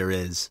unlimited there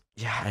is.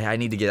 yeah, I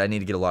need to get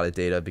a lot of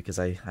data because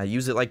I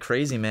use it like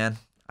crazy, man.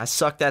 I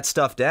suck that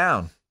stuff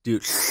down.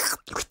 Dude.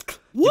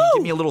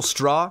 Give me a little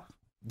straw.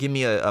 Give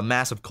me a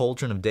massive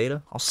cauldron of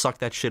data. I'll suck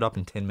that shit up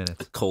in 10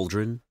 minutes.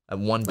 Cauldron.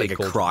 One big Like a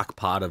cauldron. crock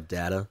pot of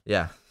data.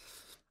 Yeah.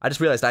 I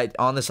just realized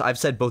I've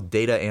said both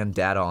data and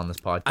data on this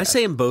podcast. I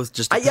say them both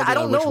just I depending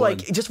don't on know, which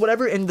like one. just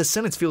whatever in the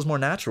sentence feels more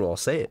natural. I'll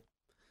say it.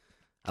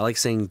 I I like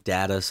saying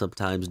data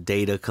sometimes.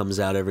 Data comes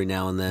out every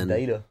now and then.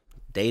 Data.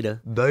 Data.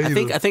 Data.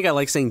 I think I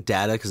like saying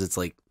data because it's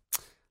like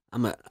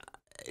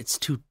it's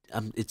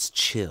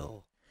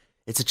chill.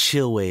 It's a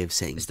chill way of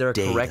saying. Is there a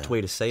data. correct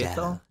way to say it, Data,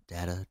 though?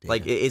 Data.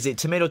 Like, is it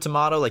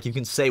tomato? Like, you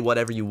can say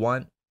whatever you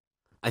want.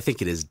 I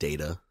think it is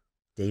data.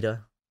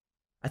 Data?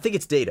 I think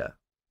it's data.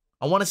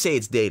 I want to say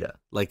it's data.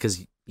 Like,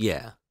 cause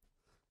yeah,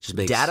 just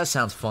makes Data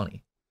sounds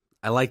funny.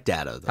 I like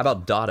data. Though. How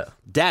about data?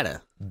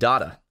 data?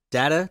 Data.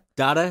 Data.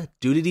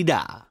 Doodity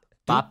da.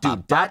 Ba ba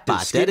Doo-doo, ba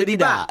ba da-doo,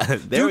 da.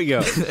 There we go.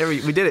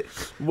 we did it.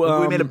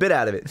 We made a bit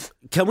out of it.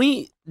 Can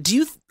we?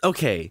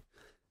 Okay.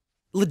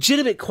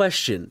 Legitimate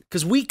question,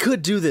 because we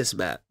could do this,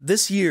 Matt.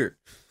 This year,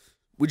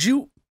 would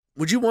you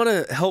want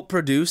to help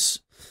produce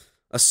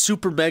a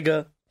super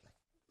mega,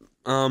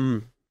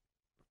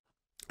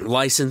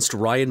 licensed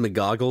Ryan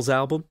McGoggles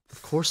album?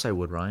 Of course I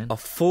would, Ryan. A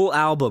full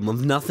album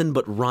of nothing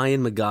but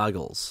Ryan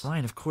McGoggles.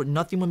 Ryan, of course,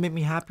 nothing would make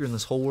me happier in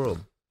this whole world.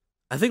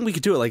 I think we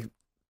could do it. Like,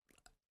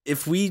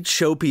 if we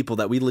show people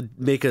that we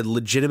make a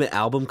legitimate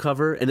album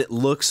cover and it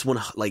looks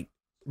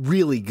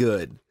really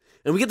good,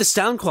 and we get the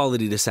sound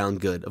quality to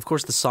sound good. Of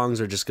course, the songs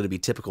are just going to be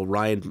typical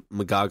Ryan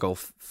McGoggle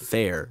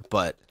fare.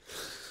 But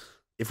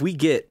if we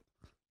get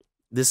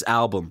this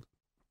album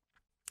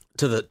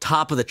to the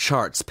top of the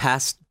charts,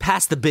 past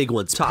the big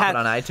ones, Top it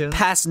on iTunes?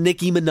 past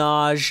Nicki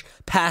Minaj,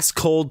 past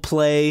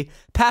Coldplay,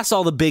 past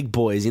all the big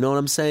boys. You know what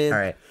I'm saying? All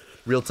right,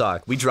 real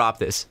talk. We drop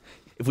this.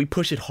 If we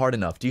push it hard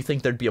enough, do you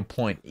think there'd be a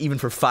point, even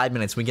for 5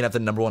 minutes, we can have the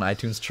 #1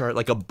 iTunes chart,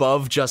 like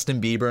above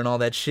Justin Bieber and all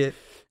that shit?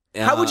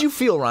 How would you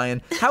feel,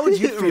 Ryan? How would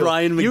you feel?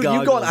 Ryan McGoggles.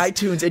 You go on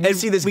iTunes and you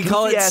see this We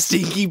call it goofy-ass-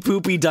 Stinky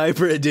Poopy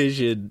Diaper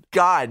Edition.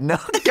 God, no,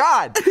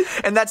 God.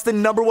 And that's the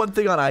 #1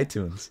 thing on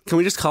iTunes. Can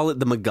we just call it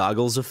the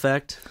McGoggles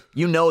effect?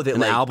 You know that,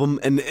 An like,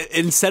 album, and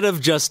instead of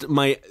just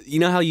you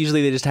know how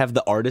usually they just have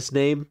the artist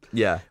name?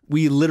 Yeah.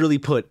 We literally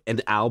put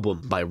an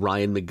album by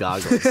Ryan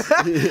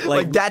McGoggles.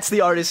 Like, that's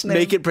the artist name.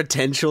 Make it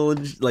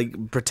pretentious. Make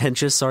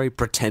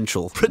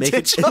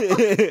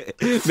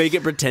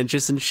it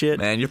pretentious and shit.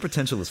 Man, you're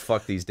pretentious as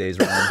fuck these days,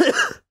 Ryan.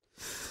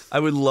 I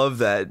would love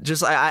that.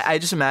 Just I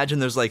just imagine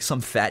there's like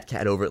some fat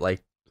cat over at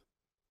like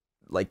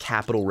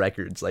Capitol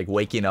Records, like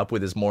waking up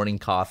with his morning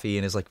coffee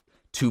and his like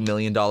 $2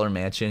 million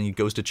mansion. He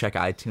goes to check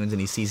iTunes and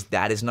he sees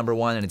that is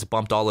 #1 and it's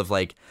bumped all of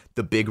like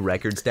the big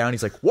records down.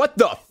 He's like, what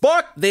the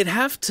fuck? They'd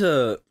have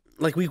to,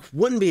 like, we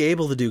wouldn't be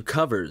able to do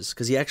covers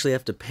because you actually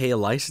have to pay a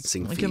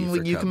licensing fee.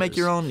 You can make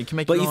your own. You can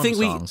make But your you own think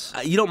songs.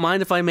 you don't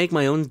mind if I make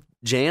my own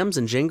jams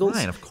and jingles?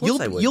 Ryan, of course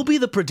I would. You'll be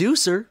the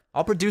producer.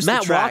 I'll produce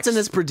Matt the tracks. Watson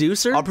as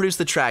producer. I'll produce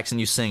the tracks and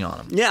you sing on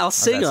them. Yeah, I'll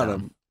sing that on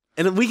sound? them.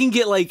 And then we can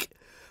get like,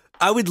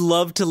 I would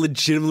love to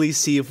legitimately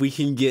see if we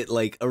can get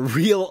like a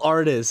real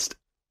artist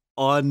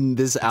on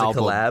this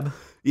album. Collab.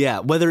 Yeah,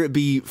 whether it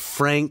be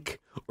Frank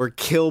or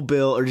Kill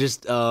Bill or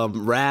just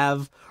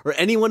Rav or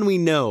anyone we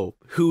know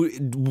who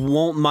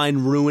won't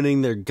mind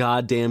ruining their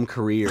goddamn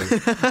career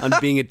on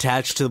being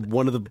attached to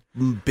one of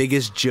the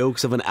biggest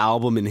jokes of an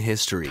album in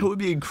history. That would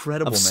be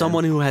incredible, Of man.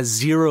 someone who has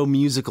zero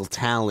musical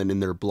talent in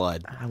their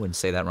blood. I wouldn't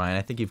say that, Ryan.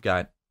 I think you've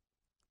got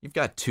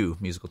 2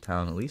 musical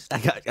talent at least.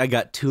 I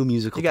got 2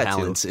 musical You got 2.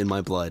 talents in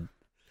my blood.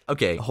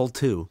 Okay. A whole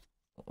 2.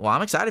 Well,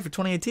 I'm excited for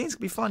 2018. It's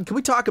gonna be fun. Can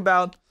we talk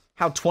about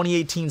how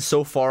 2018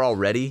 so far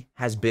already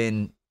has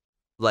been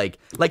like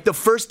the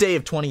first day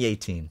of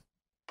 2018?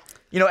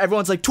 You know,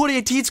 everyone's like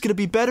 2018 is gonna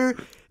be better.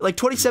 Like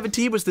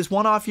 2017 was this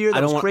one-off year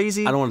that was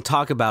crazy. I don't want to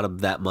talk about him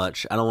that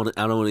much. I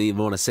don't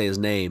even want to say his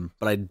name,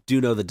 but I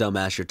do know the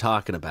dumbass you're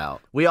talking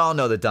about. We all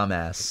know the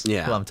dumbass.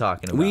 Yeah, who I'm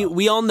talking about.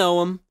 We all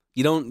know him.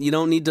 You don't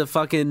need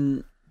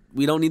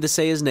to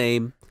say his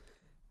name.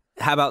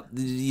 How about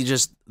you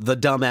just the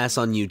dumbass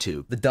on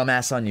YouTube? The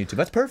dumbass on YouTube.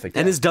 That's perfect.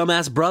 And his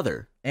dumbass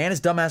brother. And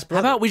his dumbass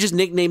brother. How about we just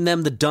nickname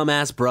them the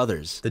Dumbass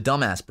Brothers? The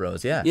Dumbass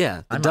Bros, yeah.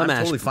 Yeah, I'm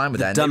totally fine with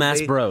that.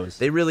 Dumbass Bros.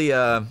 They really,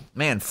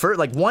 man, for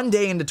like one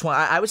day into 20,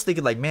 I was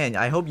thinking like, man,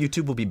 I hope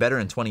YouTube will be better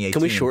in 2018.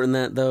 Can we shorten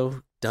that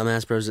though?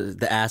 Dumbass Bros,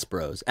 the Ass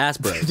Bros. Ass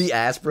Bros. The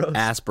Ass Bros?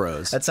 Ass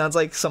Bros. That sounds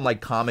like some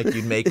like comic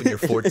you'd make when you're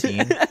 14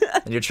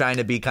 and you're trying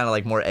to be kind of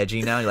like more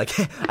edgy now. You're like,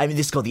 I mean,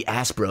 this is called the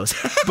Ass Bros.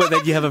 But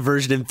then you have a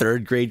version in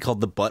 3rd grade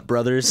called the Butt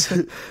Brothers.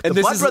 And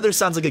the Butt Brothers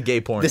sounds like a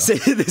gay porno.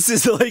 This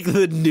is like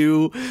the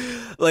new,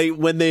 like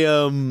when they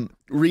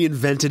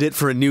reinvented it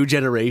for a new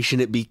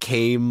generation, it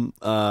became,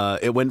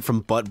 it went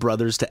from Butt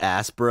Brothers to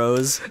Ass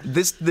Bros.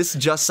 This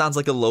just sounds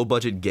like a low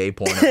budget gay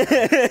porno.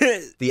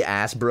 The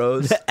Ass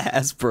Bros. The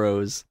Ass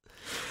Bros.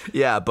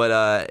 Yeah,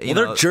 but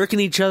they're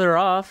jerking each other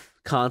off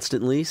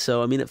constantly,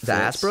 so I mean, it fits. The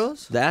Ass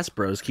Bros? The Ass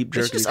Bros keep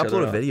jerking each other off.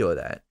 Just upload a video of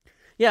that.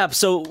 Yeah,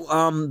 so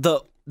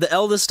the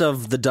eldest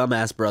of the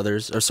Dumbass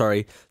Brothers, or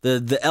sorry,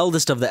 the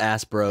eldest of the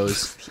Ass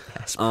Bros.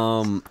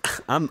 I'm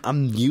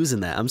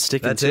using that. I'm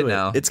sticking That's to it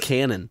now. It's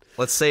canon.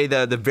 Let's say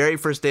the very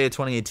first day of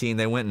 2018,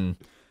 they went and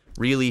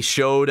really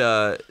showed.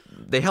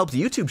 They helped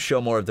YouTube show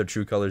more of their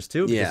true colors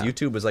too, because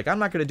YouTube was like, I'm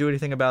not going to do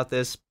anything about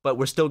this, but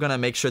we're still going to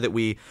make sure that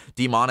we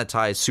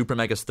demonetize Super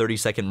Mega's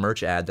 30-second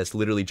merch ad that's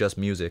literally just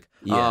music.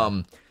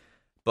 Yeah.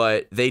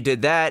 But they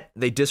did that.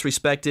 They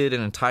disrespected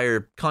an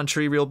entire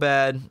country real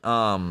bad.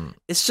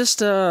 It's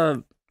just I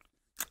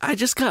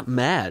just got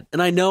mad,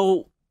 and I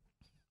know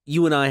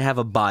you and I have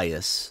a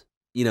bias,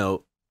 you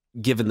know,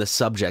 given the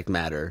subject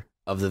matter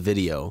of the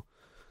video,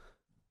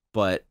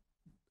 but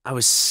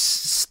that's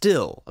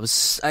still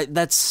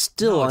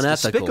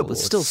unethical.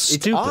 It's still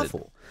stupid. It's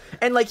awful.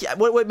 And like,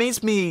 what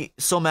makes me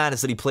so mad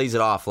is that he plays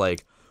it off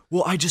like,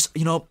 well, I just,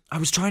 I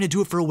was trying to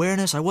do it for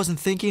awareness. I wasn't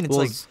thinking.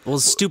 It's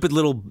stupid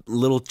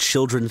little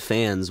children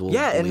fans will.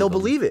 Yeah, and they'll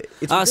believe it.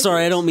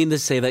 Sorry, I don't mean to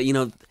say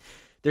that.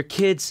 They're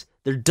kids.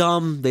 They're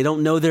dumb. They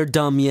don't know they're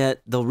dumb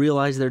yet. They'll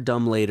realize they're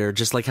dumb later,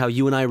 just like how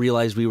you and I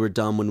realized we were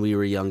dumb when we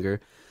were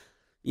younger.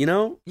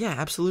 Yeah,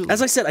 absolutely.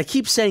 As I said, I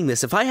keep saying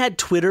this. If I had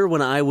Twitter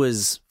when I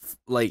was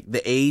like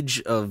the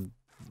age of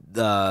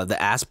the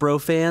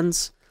Aspro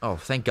fans. Oh,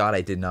 thank God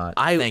I did not.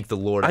 Thank the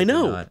Lord I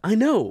know. did not. I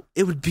know.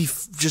 It would be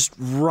just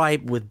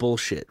ripe with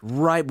bullshit.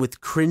 Ripe with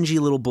cringy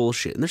little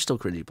bullshit. And there's still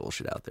cringy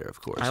bullshit out there,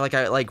 of course.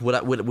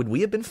 Would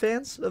we have been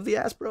fans of the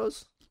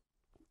Aspros?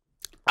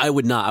 I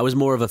would not. I was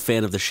more of a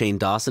fan of the Shane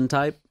Dawson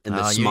type and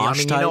the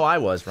Smosh type. I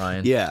was,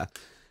 Ryan. Yeah.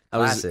 I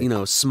was,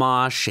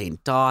 Smosh, Shane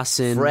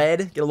Dawson.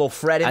 Fred. Get a little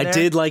Fred in there. I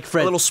did like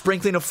Fred. A little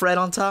sprinkling of Fred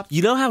on top.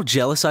 You know how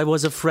jealous I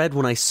was of Fred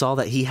when I saw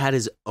that he had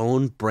his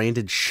own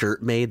branded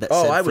shirt made that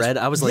said Fred?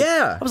 I was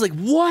like,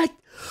 what?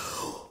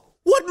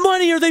 What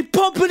money are they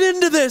pumping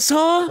into this,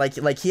 huh? I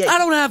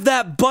don't have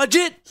that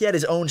budget. He had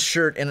his own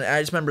shirt, and I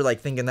just remember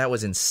thinking that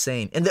was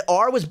insane. And the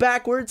R was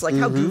backwards.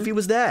 How goofy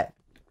was that?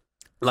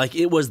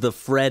 It was the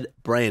Fred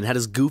brand. Had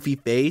his goofy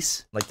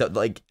face.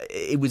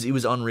 It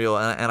was unreal.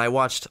 And I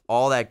watched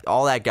all that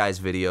guy's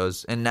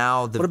videos. And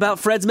now what about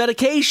Fred's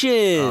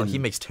medication? Oh, he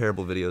makes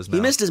terrible videos now.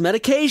 He missed his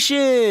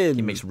medication.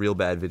 He makes real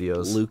bad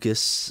videos.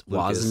 Lucas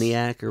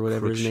Wozniak or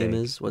whatever his name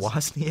is.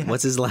 Wozniak.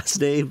 What's his last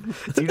name?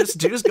 do you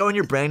just go in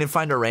your brain and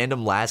find a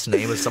random last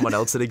name of someone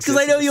else that exists?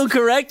 Because I know you'll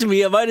correct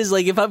me. I might just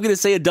if I'm going to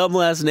say a dumb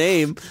last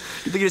name.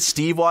 You think it's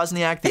Steve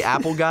Wozniak, the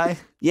Apple guy?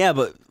 Yeah,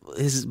 but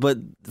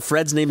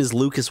Fred's name is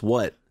Lucas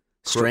what?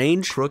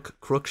 Strange?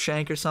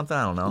 Crookshank or something?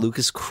 I don't know.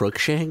 Lucas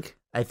Crookshank?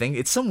 I think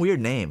it's some weird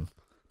name.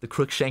 The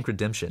Crookshank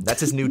Redemption.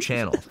 That's his new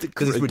channel.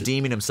 Because he's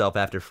redeeming himself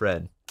after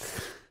Fred.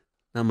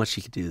 Not much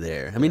he could do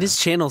there. I mean, his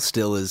channel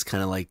still is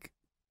kind of like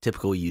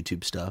typical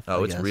YouTube stuff.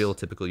 Oh, it's real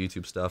typical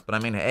YouTube stuff. But I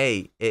mean,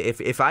 hey,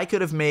 if I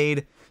could have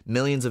made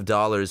millions of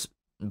dollars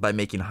by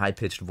making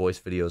high-pitched voice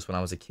videos when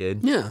I was a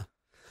kid,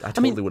 I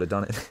totally would have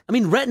done it. I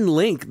mean, Rhett and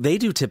Link, they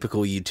do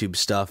typical YouTube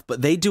stuff,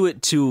 but they do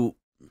it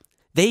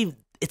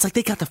it's like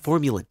they got the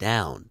formula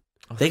down.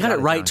 They got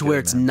it right to where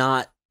it's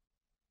not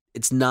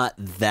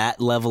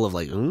that level of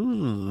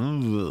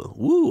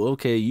ooh,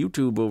 okay,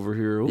 YouTube over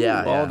here. Ooh,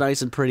 all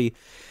nice and pretty.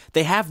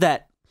 They have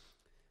that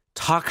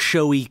talk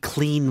showy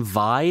clean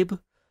vibe,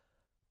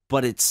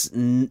 but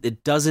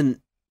it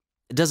doesn't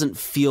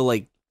feel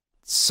like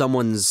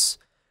someone's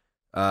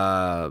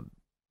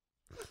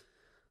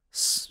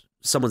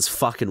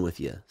fucking with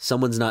you.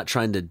 Someone's not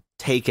trying to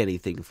take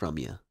anything from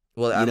you.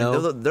 Well, I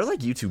mean, they're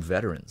like YouTube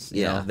veterans.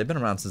 You know? They've been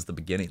around since the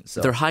beginning.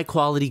 So they're high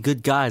quality,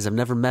 good guys. I've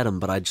never met them,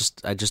 but I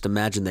just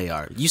imagine they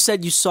are. You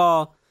said you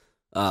saw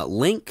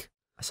Link.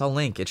 I saw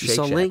Link at Shake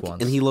Shack Link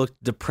once, and he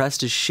looked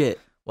depressed as shit.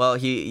 Well,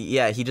 he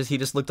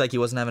just looked like he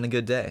wasn't having a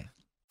good day.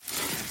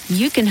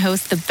 You can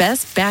host the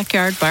best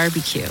backyard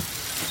barbecue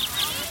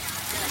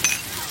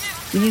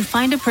when you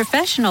find a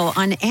professional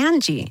on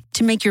Angie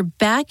to make your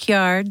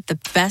backyard the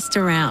best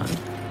around.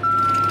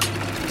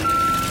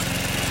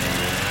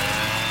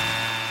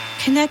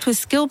 Connect with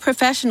skilled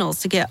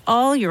professionals to get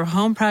all your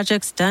home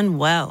projects done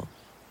well.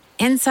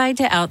 Inside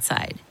to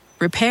outside,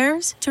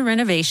 repairs to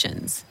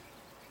renovations.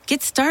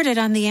 Get started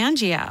on the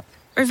Angie app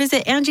or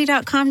visit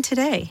Angie.com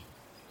today.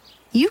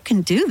 You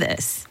can do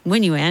this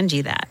when you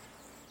Angie that.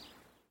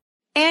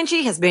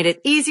 Angie has made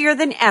it easier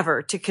than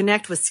ever to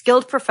connect with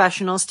skilled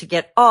professionals to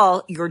get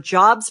all your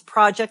jobs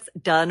projects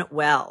done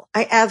well.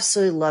 I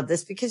absolutely love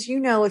this because, you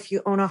know, if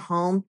you own a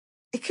home,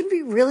 it can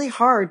be really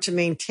hard to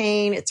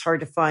maintain. It's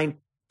hard to find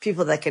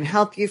people that can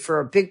help you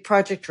for a big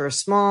project or a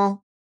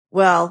small.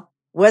 Well,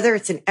 whether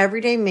it's in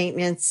everyday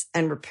maintenance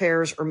and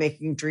repairs or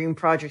making dream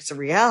projects a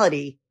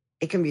reality,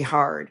 it can be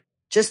hard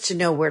just to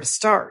know where to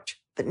start.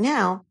 But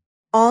now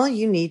all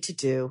you need to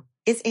do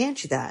is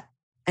Angie that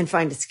and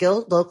find a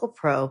skilled local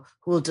pro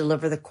who will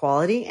deliver the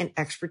quality and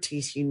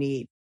expertise you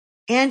need.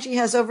 Angie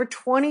has over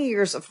 20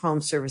 years of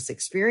home service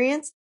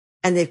experience,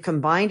 and they've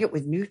combined it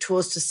with new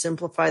tools to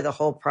simplify the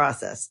whole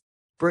process.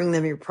 Bring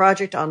them your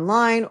project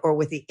online or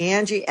with the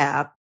Angie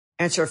app,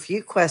 answer a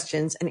few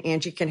questions, and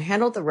Angie can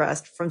handle the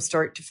rest from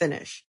start to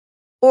finish.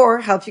 Or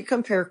help you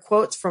compare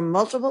quotes from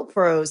multiple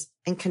pros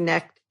and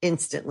connect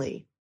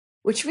instantly,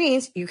 which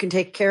means you can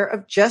take care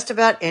of just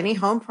about any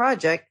home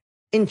project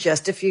in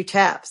just a few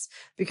taps.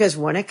 Because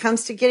when it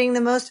comes to getting the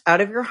most out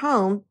of your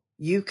home,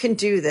 you can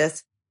do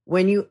this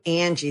when you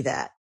Angie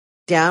that.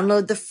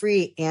 Download the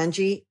free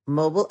Angie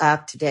mobile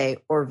app today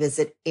or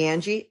visit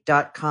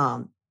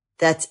Angie.com.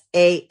 That's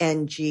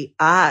ANGI.com.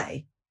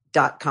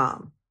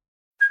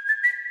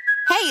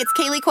 Hey, it's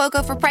Kaylee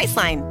Cuoco for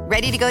Priceline.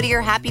 Ready to go to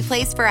your happy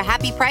place for a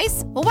happy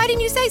price? Well, why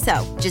didn't you say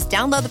so? Just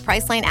download the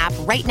Priceline app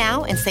right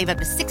now and save up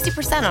to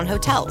 60% on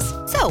hotels.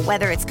 So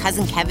whether it's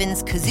Cousin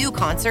Kevin's Kazoo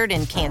Concert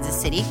in Kansas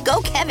City,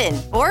 go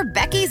Kevin, or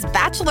Becky's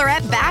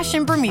Bachelorette Bash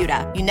in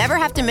Bermuda, you never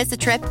have to miss a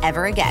trip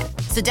ever again.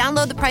 So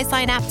download the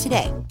Priceline app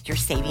today. Your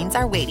savings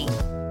are waiting.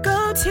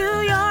 Go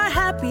to your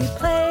happy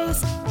place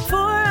for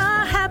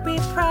a happy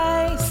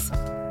price.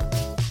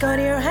 Go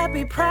to your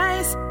happy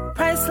price,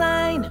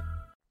 Priceline.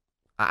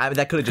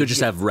 That could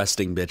just have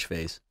resting bitch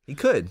face. He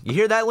could. You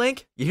hear that,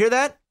 Link? You hear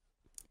that?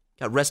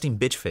 Got resting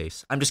bitch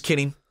face. I'm just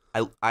kidding.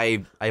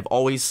 I've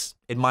always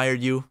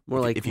admired you. More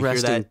like if you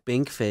resting hear that,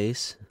 bink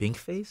face. Bink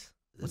face?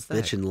 What's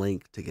that? Bitch and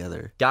Link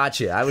together.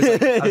 Gotcha. I was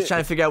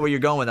trying to figure out where you're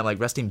going. I'm like,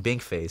 resting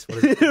bink face. What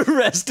is it?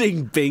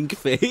 Resting bink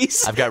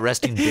face. I've got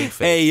resting bink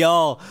face. Hey,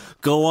 y'all,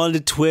 go on to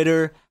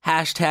Twitter,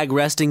 hashtag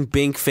resting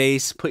bink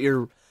face. Put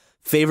your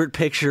favorite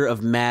picture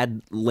of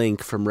Mad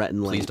Link from Rhett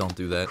and Link. Please don't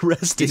do that.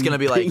 Resting he's gonna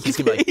be like,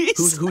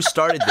 who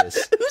started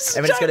this?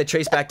 And it's gonna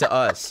trace back to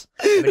us.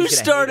 Who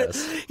started?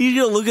 He's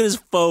gonna look at his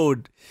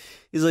phone.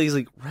 He's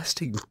like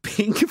resting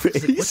pink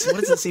face.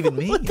 What does this even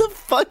mean? What the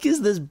fuck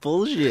is this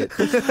bullshit?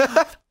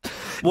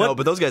 No,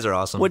 but those guys are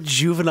awesome. What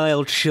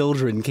juvenile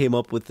children came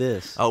up with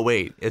this? Oh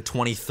wait, a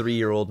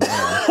 23-year-old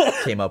man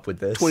came up with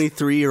this.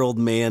 23-year-old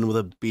man with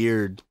a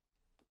beard.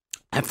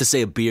 I have to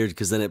say a beard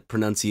because then it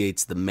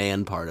pronunciates the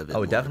man part of it. Oh,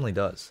 it more. Definitely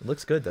does. It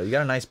looks good though. You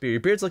got a nice beard. Your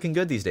beard's looking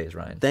good these days,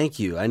 Ryan. Thank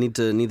you. I need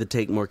to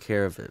take more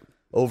care of it.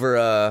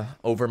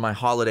 Over my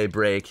holiday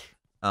break,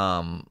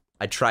 I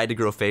tried to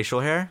grow facial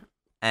hair,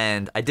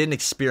 and I did an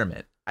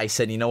experiment. I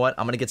said, you know what?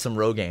 I'm gonna get some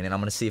Rogaine, and I'm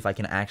gonna see if I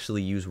can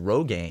actually use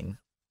Rogaine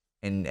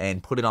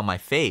and put it on my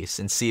face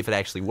and see if it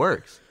actually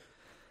works.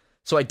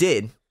 So I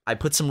did. I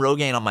put some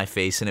Rogaine on my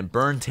face and it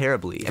burned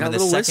terribly. Got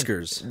little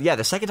whiskers. Yeah,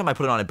 the second time I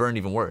put it on, it burned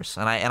even worse.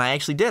 And I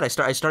actually did. I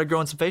started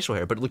growing some facial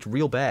hair, but it looked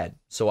real bad.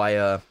 So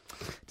I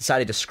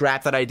decided to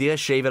scrap that idea,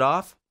 shave it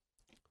off.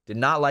 Did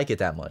not like it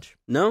that much.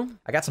 No,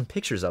 I got some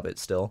pictures of it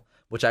still,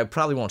 which I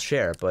probably won't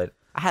share. But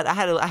I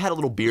had a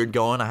little beard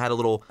going. I had a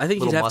little. I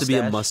think you'd have to be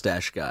a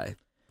mustache guy.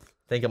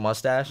 Think a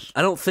mustache?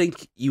 I don't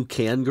think you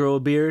can grow a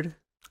beard.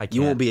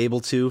 You won't be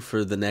able to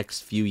for the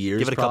next few years.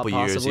 Give it a couple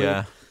years,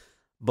 yeah.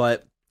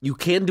 But you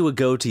can do a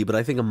goatee, but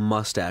I think a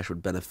mustache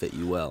would benefit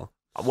you well.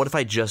 What if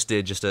I just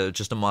did just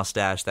a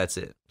mustache? That's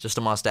it. Just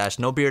a mustache,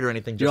 no beard or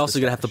anything. You're also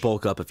gonna have to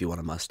bulk up if you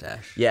want a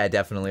mustache. Yeah,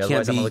 definitely.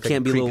 Otherwise, I'm gonna look like a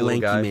little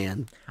lanky guy.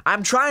 man.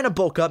 I'm trying to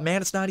bulk up,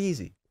 man. It's not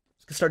easy.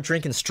 Just gonna start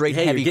drinking straight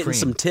heavy you're getting cream.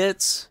 some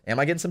tits. Am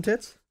I getting some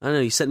tits? I don't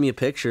know. You sent me a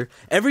picture.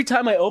 Every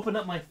time I open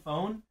up my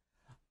phone,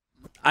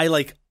 I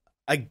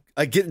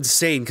get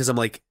insane because I'm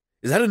like,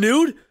 is that a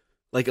nude?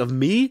 Like of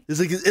me? It's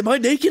like, am I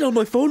naked on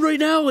my phone right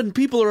now? And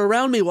people are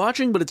around me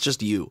watching, but it's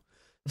just you.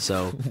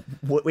 So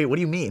wait, what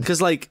do you mean?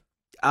 Because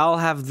I'll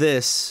have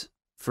this,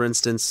 for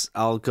instance,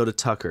 I'll go to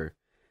Tucker,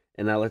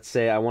 and let's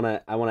say I want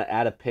to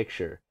add a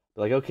picture.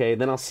 Like, okay,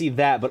 then I'll see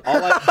that, but all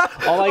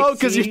I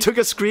because you took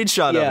a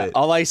screenshot of it.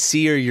 All I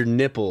see are your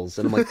nipples,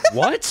 and I'm like,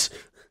 what?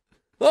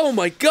 Oh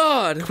my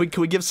god!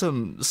 Can we give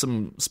some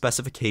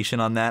specification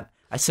on that?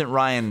 I sent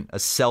Ryan a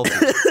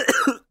selfie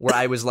where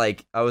I was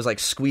like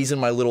squeezing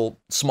my little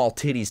small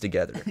titties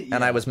together,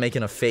 and I was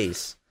making a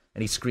face,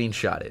 and he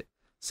screenshot it.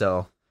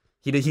 So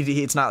he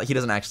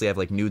doesn't actually have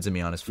like nudes of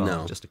me on his phone.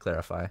 No. Just to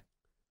clarify.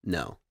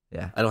 No.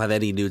 Yeah. I don't have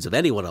any nudes of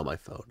anyone on my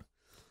phone.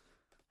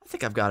 I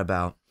think I've got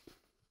about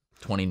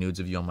 20 nudes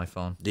of you on my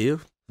phone. Do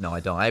you? No, I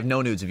don't. I have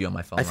no nudes of you on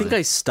my phone. I think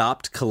I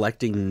stopped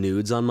collecting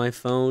nudes on my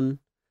phone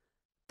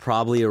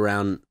probably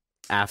around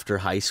after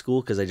high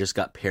school because I just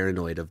got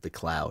paranoid of the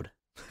cloud.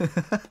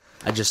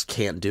 I just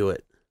can't do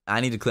it. I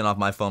need to clean off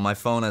my phone. My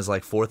phone has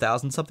like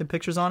 4,000 something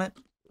pictures on it.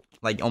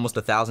 like almost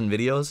 1,000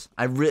 videos.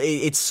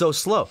 It's so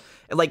slow.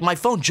 Like my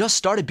phone just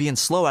started being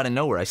slow out of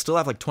nowhere. I still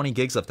have like 20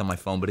 gigs left on my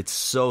phone, but it's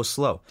so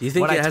slow. Do you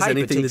think it has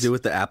anything to do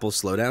with the Apple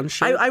slowdown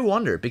shit? I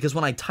wonder, because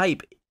when I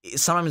type,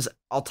 sometimes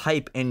I'll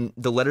type and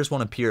the letters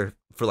won't appear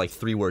for like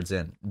 3 words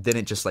in. Then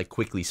it just like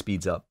quickly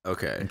speeds up.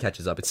 Okay. And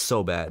catches up. It's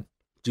so bad.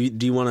 Do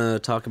you want to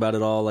talk about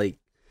it all, like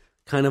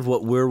kind of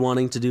what we're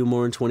wanting to do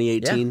more in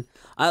 2018?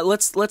 Yeah.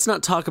 Let's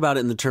not talk about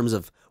it in the terms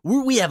of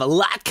we have a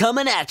lot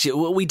coming at you.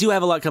 Well, we do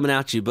have a lot coming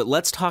at you, but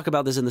let's talk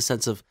about this in the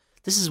sense of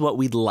this is what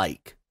we'd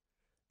like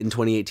in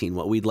 2018,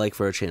 what we'd like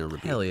for our channel to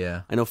be. Hell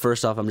yeah. I know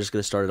first off, I'm just going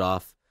to start it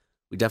off.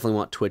 We definitely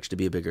want Twitch to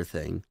be a bigger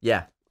thing.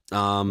 Yeah.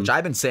 Which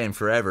I've been saying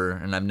forever,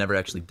 and I've never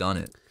actually done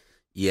it.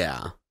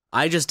 Yeah.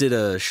 I just did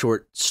a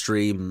short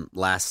stream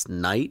last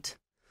night.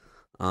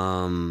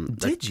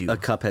 Did you? A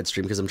Cuphead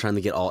stream because I'm trying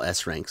to get all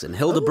S ranks. And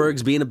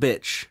Hildeberg's being a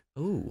bitch.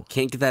 Ooh.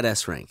 Can't get that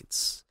S rank.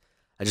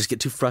 I just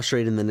get too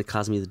frustrated and then it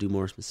causes me to do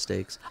more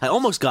mistakes. I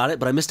almost got it,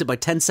 but I missed it by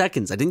 10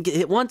 seconds. I didn't get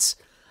hit once.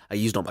 I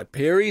used all my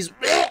parries.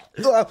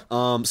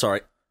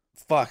 Sorry.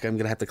 Fuck, I'm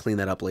going to have to clean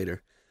that up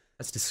later.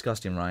 That's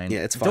disgusting, Ryan.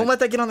 Yeah, it's fine. Don't let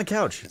that get on the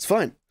couch. It's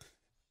fine.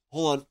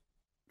 Hold on.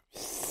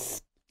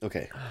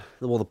 Okay.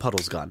 Well, the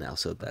puddle's gone now,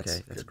 so that's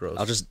okay. That's gross.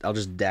 I'll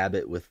just dab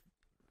it with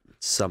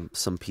some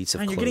piece of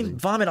Man, clothing. you're getting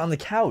vomit on the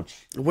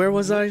couch. Where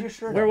was I?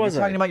 Where was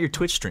You're I? talking about your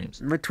Twitch streams.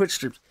 My Twitch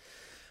streams.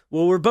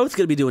 Well, we're both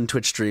going to be doing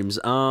Twitch streams.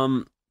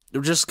 We're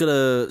just going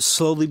to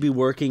slowly be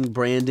working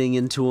branding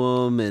into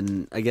them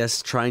and I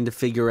guess trying to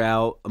figure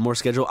out a more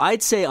schedule.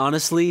 I'd say,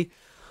 honestly,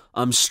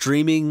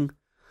 streaming,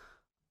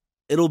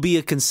 it'll be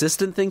a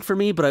consistent thing for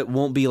me, but it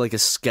won't be like a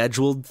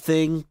scheduled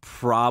thing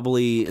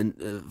probably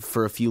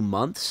for a few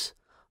months.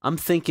 I'm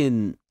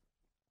thinking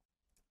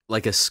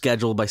like a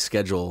schedule by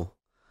schedule.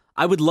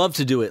 I would love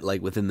to do it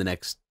like within the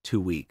next 2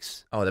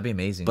 weeks. Oh, that'd be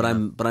amazing. But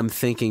I'm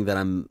thinking that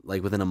I'm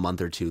like within a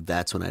month or two.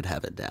 That's when I'd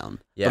have it down.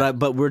 Yeah.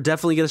 But we're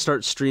definitely gonna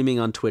start streaming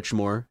on Twitch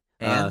more.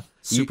 And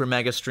super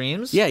mega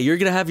streams. Yeah, you're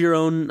gonna have your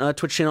own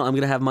Twitch channel. I'm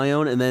gonna have my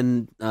own, and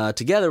then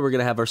together we're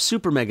gonna have our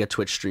super mega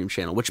Twitch stream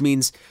channel, which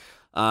means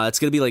it's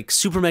gonna be like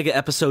super mega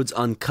episodes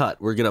uncut.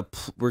 We're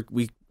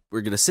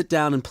gonna sit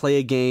down and play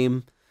a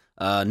game.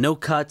 No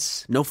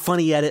cuts, no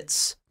funny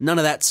edits, none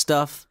of that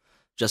stuff.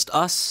 Just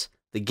us,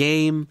 the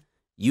game,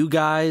 you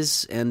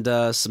guys, and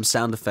some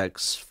sound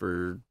effects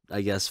for,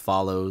 I guess,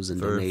 follows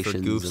and donations for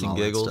goofs and all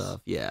giggles. that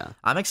stuff. Yeah,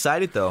 I'm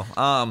excited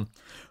though.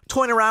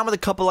 Toying around with a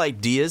couple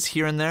ideas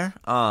here and there.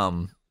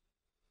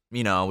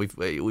 You know,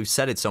 we've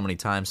said it so many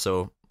times,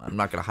 so I'm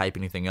not gonna hype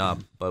anything up.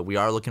 But we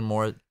are looking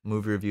more at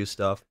movie review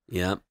stuff.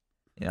 Yeah.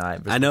 Yeah,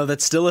 I know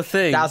that's still a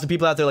thing. 1,000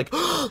 people out there like,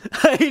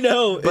 I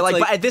know, but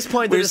like at this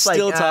point they're just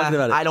still like, talking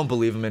about it. I don't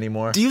believe them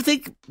anymore. Do you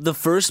think the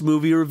first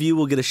movie review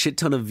will get a shit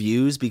ton of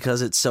views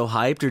because it's so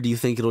hyped, or do you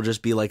think it'll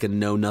just be like a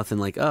no nothing?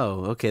 Like,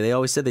 oh, okay, they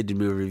always said they did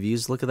movie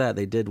reviews. Look at that,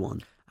 they did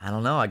one. I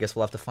don't know. I guess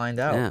we'll have to find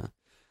out. Yeah.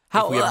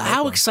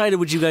 How excited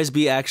would you guys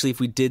be actually if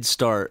we did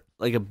start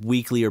like a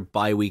weekly or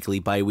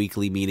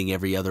bi-weekly meaning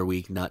every other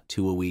week, not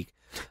 2 a week,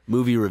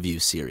 movie review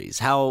series?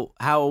 How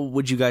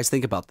would you guys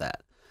think about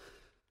that?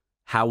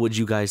 How would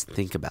you guys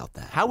think about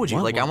that? How would you?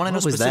 I want to know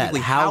specifically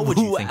that? how would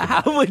you think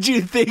about How would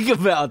you think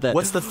about that?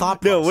 What's the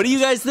thought process? No, what do you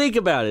guys think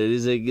about it?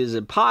 Is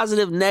it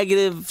positive,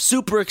 negative,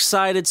 super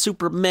excited,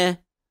 super meh?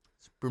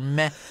 Super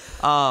meh.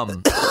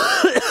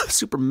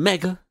 Super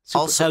mega.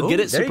 Also, get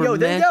it? There super you go.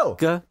 There you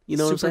go. You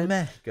know super what I'm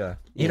saying? Mega.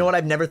 You know what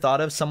I've never thought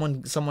of?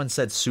 Someone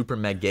said super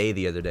mega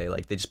the other day.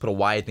 Like they just put a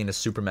Y at the end of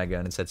super mega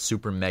and it said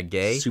super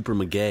mega. Super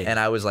mega. And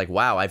I was like,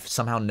 wow, I've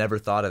somehow never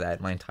thought of that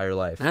in my entire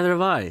life. Neither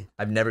have I.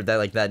 I've never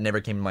that never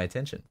came to my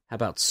attention. How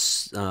about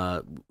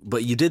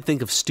but you did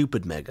think of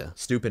stupid mega.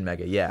 Stupid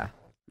mega, yeah.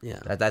 Yeah.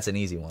 That's an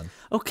easy one.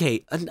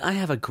 Okay, I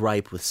have a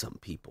gripe with some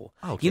people.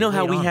 Okay, you know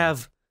how we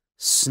have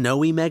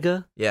snowy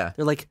mega? Yeah.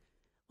 They're like,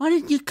 why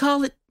didn't you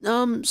call it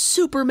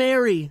Super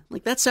Mary?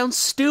 Like that sounds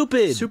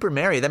stupid. Super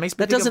Mary. That makes me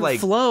think doesn't of like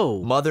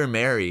flow. Mother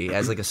Mary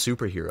as like a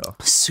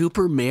superhero.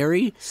 Super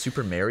Mary?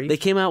 Super Mary? They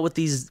came out with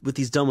these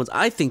dumb ones.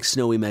 I think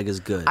Snowy Mega's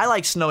good. I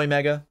like Snowy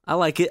Mega. I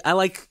like it. I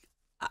like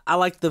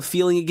the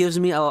feeling it gives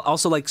me. I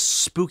also like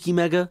Spooky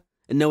Mega.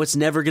 And no, it's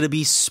never gonna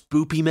be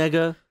Spoopy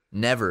Mega.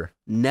 Never.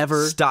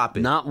 Stop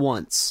it. Not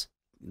once.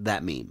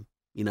 That meme.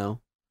 You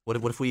know? What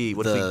if we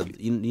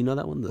you know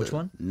that one? Which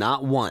one?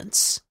 Not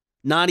once.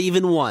 Not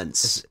even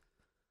once.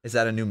 Is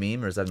that a new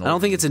meme or is that an old I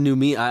don't think meme? it's a new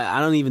meme. I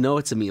don't even know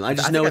it's a meme. I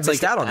just know it's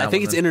like I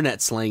think it's one.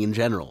 internet slang in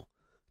general.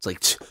 It's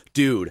like,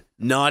 dude,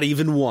 not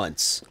even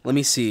once. Let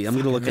me see. I'm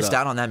gonna look it up. Missed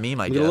out on that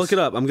meme. I'm gonna look it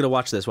up. I'm gonna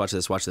watch this. Watch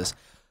this.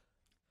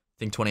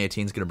 Think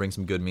 2018 is gonna bring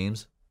some good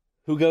memes.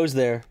 Who goes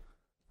there?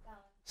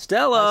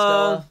 Stella.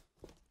 Hi,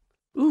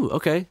 Stella. Ooh,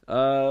 okay.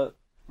 We're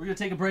gonna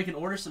take a break and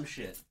order some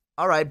shit.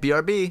 All right,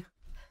 BRB.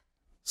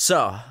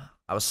 So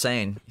I was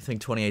saying, you think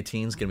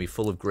 2018 is gonna be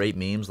full of great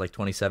memes like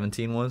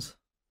 2017 was?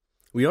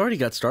 We already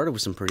got started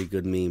with some pretty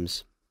good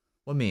memes.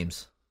 What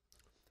memes?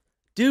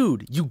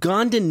 Dude,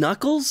 Ugandan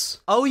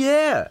Knuckles? Oh,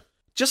 yeah.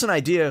 Just an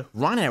idea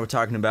Ron and I were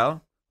talking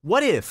about.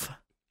 What if,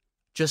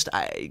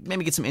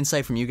 maybe get some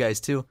insight from you guys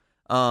too,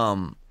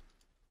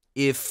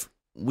 if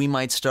we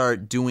might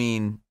start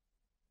doing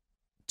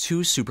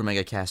 2 Super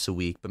Mega Casts a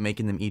week, but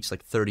making them each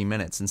like 30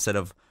 minutes instead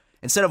of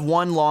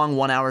one long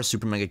 1 hour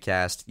Super Mega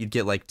Cast. You'd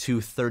get like 2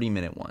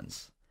 30-minute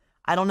ones.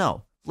 I don't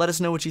know. Let us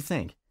know what you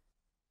think.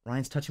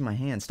 Ryan's touching my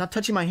hands. Stop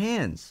touching my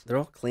hands. They're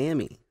all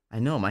clammy. I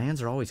know. My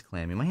hands are always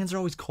clammy. My hands are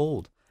always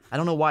cold. I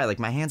don't know why. Like,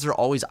 my hands are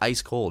always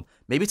ice cold.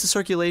 Maybe it's the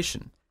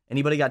circulation.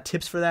 Anybody got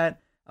tips for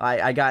that?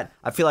 I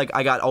feel like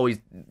I got always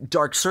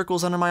dark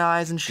circles under my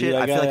eyes and shit. Dude,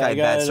 I feel like I have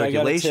bad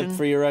circulation. I got a tip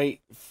for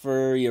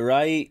your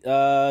right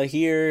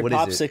here. What is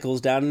it?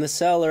 Popsicles down in the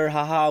cellar.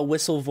 Haha,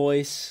 whistle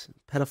voice.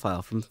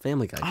 Pedophile from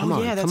Family Guy. Come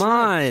on. Yeah, that's come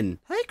right. on.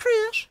 Hey,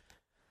 Chris.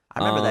 I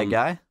remember that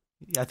guy.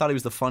 I thought he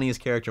was the funniest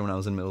character when I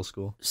was in middle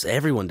school. So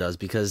everyone does,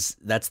 because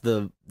that's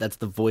the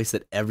voice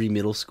that every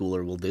middle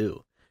schooler will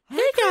do. Hey,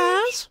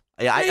 guys.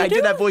 Yeah, I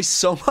did that voice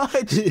so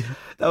much.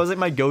 That was like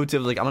my go-to.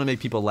 Like, I'm going to make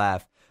people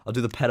laugh. I'll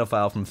do the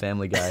pedophile from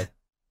Family Guy.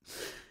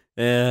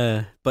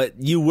 Yeah, but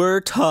you were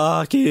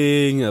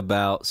talking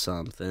about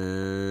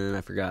something.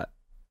 I forgot.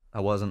 I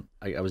wasn't.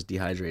 I was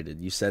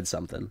dehydrated. You said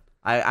something.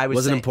 I was.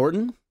 Was it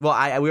important?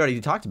 Well, we already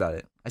talked about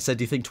it. I said,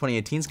 do you think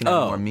 2018 is going to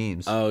have more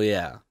memes? Oh,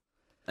 yeah.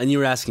 And you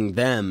were asking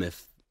them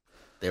if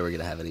they were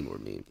going to have any more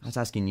memes. I was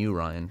asking you,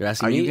 Ryan. You're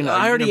asking me?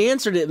 I already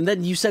answered it, and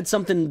then you said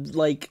something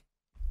like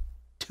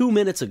 2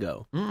 minutes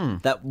ago.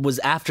 That was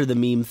after the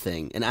meme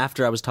thing, and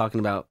after I was talking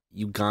about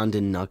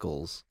Ugandan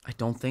knuckles. I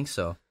don't think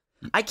so.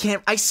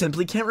 I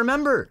simply can't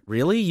remember.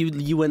 Really?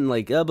 You went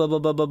like, blah, blah, blah,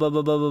 blah, blah,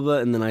 blah, blah, blah,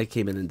 and then I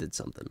came in and did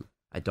something.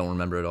 I don't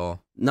remember at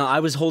all. No,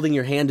 I was holding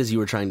your hand as you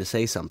were trying to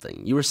say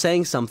something. You were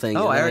saying something.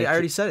 Oh, I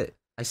already said it.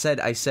 I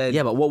said.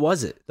 Yeah, but what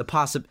was it?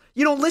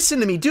 You don't listen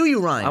to me, do you,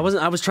 Ryan?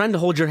 I was trying to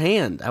hold your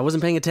hand. I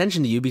wasn't paying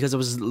attention to you because I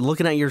was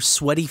looking at your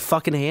sweaty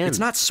fucking hand. It's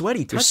not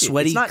sweaty. Touch your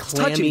sweaty, it. It's not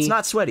clammy, touch it. It's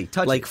not sweaty.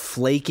 Touch like it.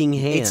 flaking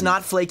hand. It's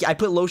not flaky. I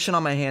put lotion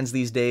on my hands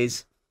these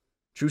days.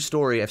 True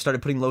story. I've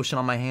started putting lotion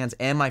on my hands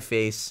and my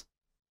face.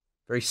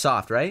 Very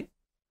soft, right?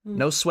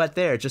 No sweat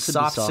there. Just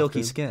soft,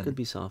 silky skin. Could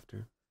be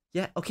softer.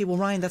 Yeah. Okay. Well,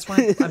 Ryan, that's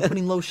why I'm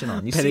putting lotion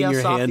on. You petting see how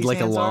your soft hand these like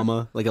hands a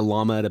llama, like a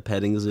llama at a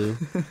petting zoo,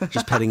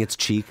 just petting its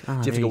cheek. Do you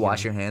have to go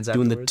wash your hands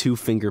doing afterwards? the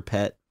 2-finger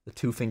pet? The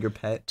 2-finger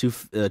pet.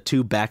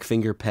 Two back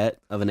finger pet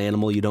of an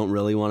animal you don't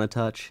really want to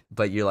touch.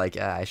 But you're like,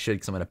 I should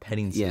because I'm at a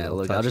petting zoo. Yeah,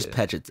 look, I'll just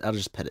pet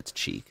its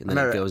cheek, and then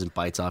it goes and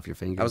bites off your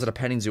finger. I was at a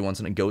petting zoo once,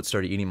 and a goat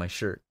started eating my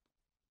shirt.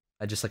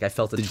 I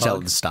felt it. Did you tell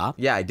it to stop?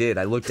 Yeah, I did.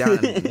 I looked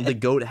down, and the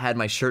goat had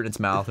my shirt in its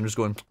mouth, and just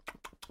going.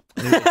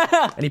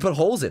 And he put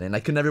holes in it, and I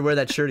could never wear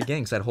that shirt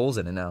again because I had holes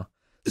in it now.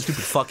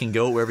 Stupid fucking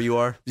goat, wherever you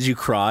are. Did you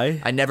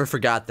cry? I never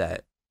forgot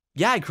that.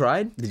 Yeah, I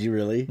cried. Did you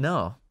really?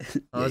 No.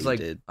 I was like,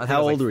 did.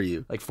 How old were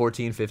you? Like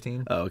 14,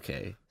 15. Oh,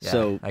 okay. Yeah,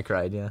 so I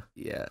cried, yeah.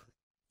 Yeah.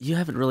 You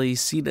haven't really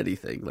seen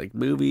anything, like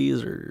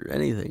movies or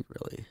anything,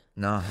 really.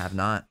 No, I have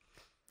not.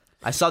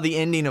 I saw the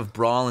ending of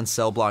Brawl in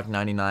Cell Block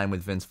 99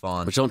 with Vince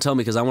Vaughn. Which don't tell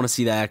me, because I want to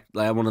see that.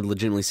 I want to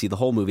legitimately see the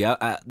whole movie.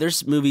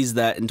 There's movies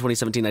that in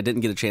 2017 I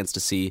didn't get a chance to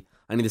see.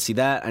 I need to see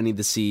that. I need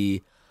to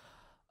see.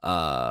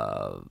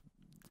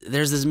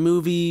 There's this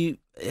movie.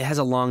 It has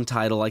a long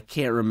title. I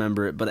can't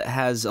remember it, but it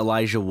has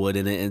Elijah Wood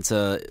in it. It's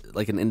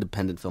like an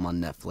independent film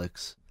on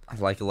Netflix. I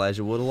like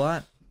Elijah Wood a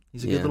lot.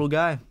 He's a good little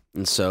guy.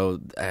 And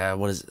so,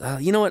 what is?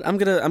 You know what? I'm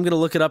gonna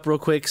look it up real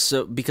quick.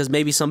 So because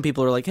maybe some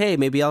people are like, hey,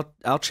 maybe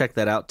I'll check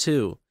that out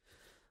too.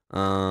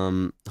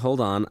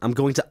 Hold on. I'm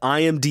going to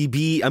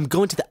IMDb. I'm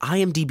going to the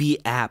IMDb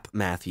app,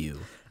 Matthew.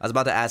 I was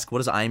about to ask, what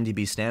does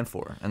IMDb stand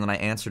for? And then I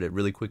answered it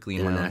really quickly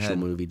in my own head.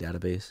 International Movie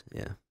Database.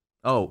 Yeah.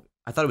 Oh,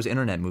 I thought it was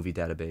Internet Movie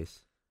Database.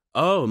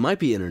 Oh, it might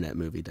be Internet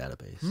Movie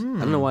Database. I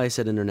don't know why I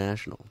said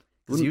international.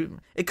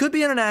 It could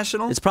be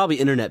international. It's probably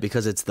internet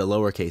because it's the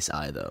lowercase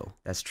I, though.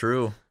 That's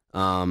true.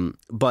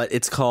 But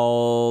it's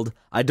called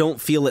I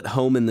Don't Feel at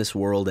Home in This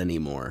World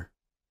Anymore.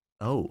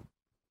 Oh,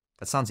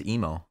 that sounds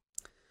emo.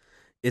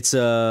 It's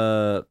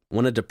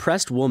when a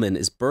depressed woman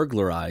is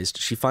burglarized,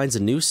 she finds a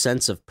new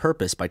sense of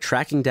purpose by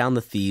tracking down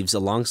the thieves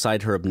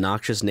alongside her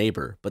obnoxious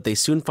neighbor, but they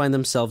soon find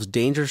themselves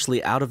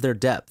dangerously out of their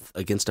depth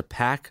against a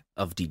pack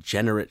of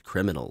degenerate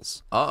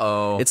criminals.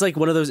 Uh-oh. It's like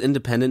one of those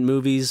independent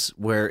movies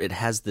where it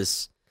has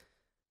this,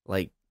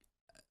 like,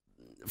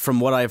 from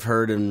what I've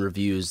heard in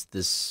reviews,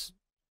 this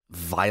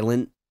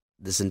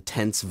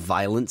intense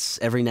violence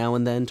every now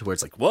and then to where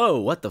it's like, whoa,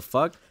 what the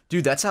fuck?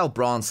 Dude, that's how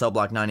Brawl in Cell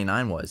Block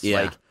 99 was.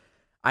 Yeah. Like,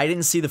 I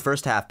didn't see the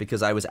first half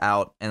because I was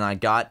out, and I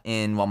got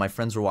in while my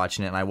friends were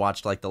watching it, and I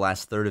watched like the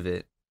last third of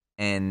it,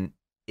 and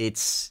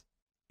it's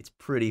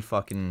pretty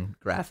fucking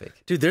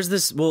graphic. Dude, there's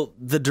this,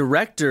 the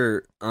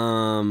director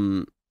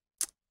of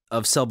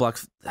Cell Block,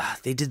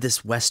 they did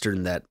this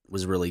Western that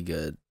was really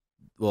good.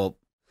 Well,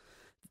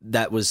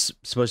 that was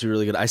supposed to be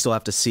really good. I still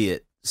have to see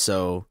it.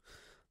 So,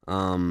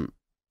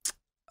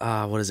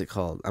 what is it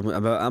called? I'm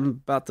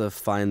about to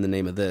find the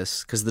name of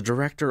this because the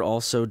director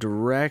also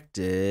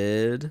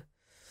directed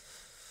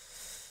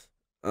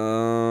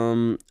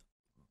Bone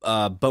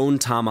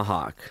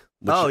Tomahawk.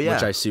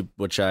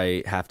 Which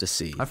I have to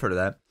see. I've heard of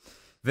that.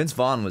 Vince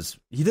Vaughn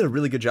he did a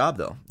really good job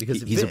though,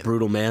 because he's a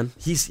brutal man.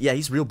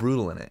 He's real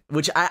brutal in it,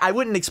 which I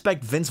wouldn't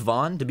expect Vince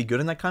Vaughn to be good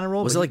in that kind of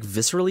role. Was it like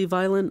viscerally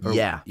violent? Or,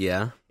 yeah.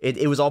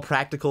 It was all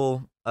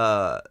practical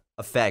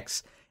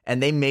effects,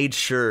 and they made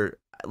sure,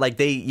 like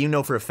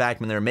for a fact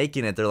when they were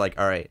making it, they're like,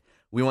 all right,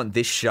 we want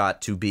this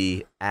shot to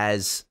be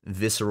as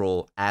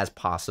visceral as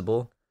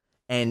possible,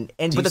 but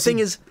the thing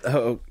is,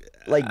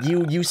 like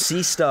you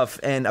see stuff,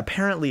 and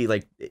apparently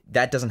like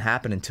that doesn't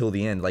happen until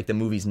the end. Like the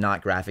movie's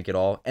not graphic at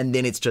all, and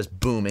then it's just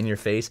boom in your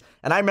face.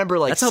 And I remember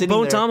like that's how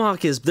Bone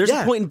Tomahawk is. There's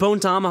a point in Bone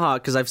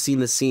Tomahawk, because I've seen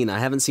this scene. I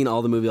haven't seen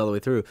all the movie all the way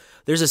through.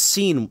 There's a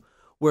scene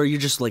where you're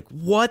just like,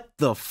 what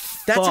the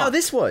fuck? That's how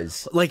this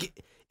was.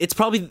 Like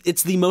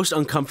it's the most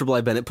uncomfortable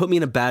I've been. It put me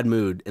in a bad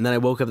mood, and then I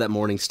woke up that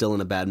morning still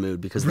in a bad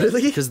mood because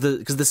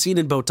the scene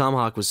in Bone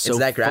Tomahawk was so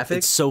that graphic.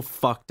 It's so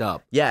fucked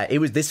up. Yeah,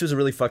 this was a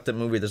really fucked up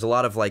movie. There's a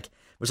lot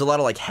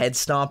of head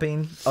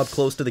stomping up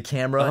close to the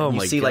camera. Oh, and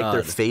you my see God. like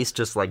their face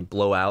just like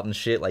blow out and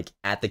shit like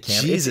at the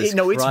camera. Jesus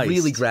it's Christ.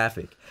 really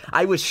graphic.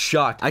 I was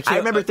shocked. I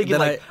remember thinking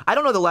I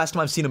don't know the last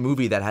time I've seen a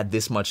movie that had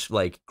this much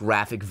like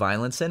graphic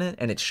violence in it,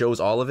 and it shows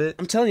all of it.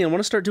 I'm telling you, I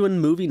want to start doing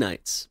movie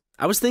nights.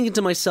 I was thinking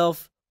to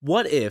myself,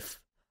 what if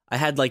I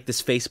had like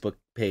this Facebook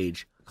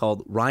page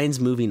called Ryan's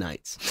Movie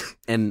Nights,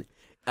 and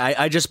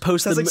I just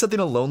post. Sounds like something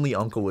a lonely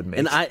uncle would make.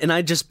 And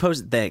I just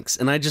post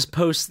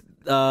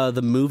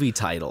the movie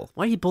title.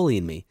 Why are you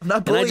bullying me? I'm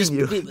not bullying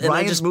you.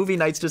 Ryan's Movie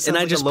Nights just sounds like a lonely and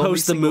I just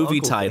post the movie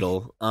uncle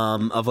title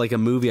of like a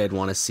movie I'd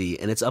want to see,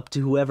 and it's up to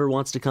whoever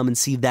wants to come and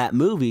see that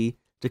movie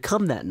to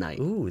come that night.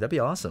 Ooh, that'd be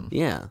awesome.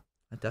 Yeah,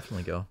 I'd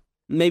definitely go.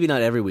 Maybe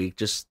not every week.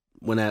 Just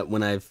when I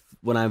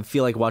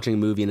feel like watching a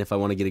movie, and if I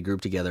want to get a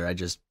group together, I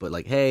just put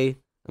like, hey,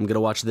 I'm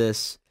gonna watch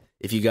this.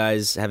 If you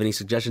guys have any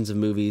suggestions of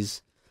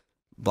movies,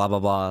 blah blah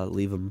blah,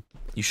 leave them.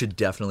 You should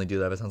definitely do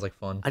that. That sounds like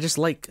fun. I just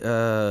like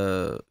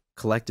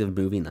collective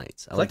movie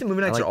nights.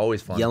 Movie nights are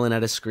always fun. Yelling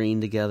at a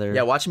screen together.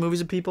 Yeah, watching movies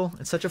with people.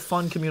 It's such a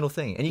fun communal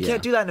thing, and you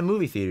can't do that in a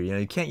movie theater.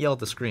 You can't yell at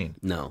the screen.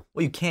 No.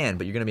 Well, you can,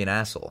 but you're gonna be an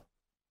asshole.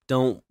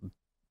 Don't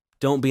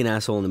be an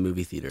asshole in the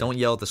movie theater. Don't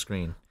yell at the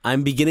screen.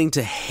 I'm beginning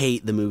to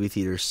hate the movie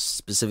theater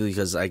specifically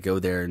because I go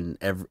there, and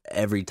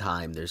every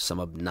time there's some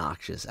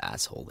obnoxious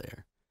asshole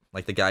there.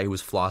 Like the guy who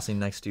was flossing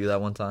next to you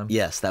that one time?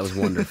 Yes, that was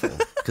wonderful.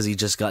 Because he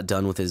just got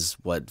done with his,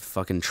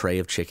 fucking tray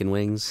of chicken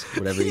wings?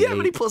 Whatever he ate.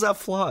 But he pulls out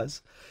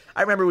floss.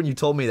 I remember when you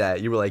told me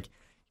that, you were like,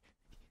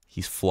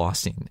 he's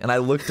flossing. And I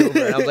looked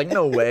over and I was like,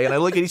 no way. And I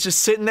look at he's just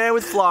sitting there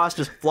with floss,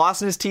 just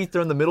flossing his teeth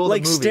during the middle of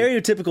the movie. Like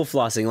stereotypical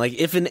flossing. Like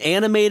if an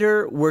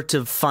animator were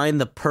to find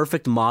the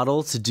perfect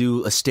model to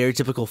do a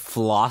stereotypical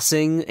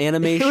flossing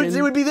animation.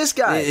 It would be this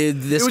guy.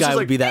 This guy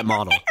would be that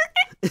model.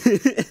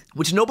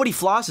 Which nobody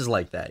flosses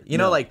like that. You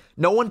know, like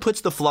no one puts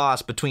the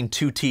floss between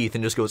two teeth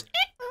and just goes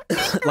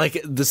like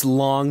this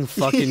long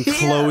fucking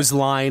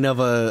clothesline of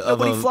a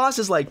Nobody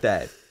flosses like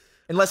that.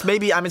 Unless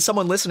maybe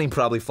someone listening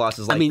probably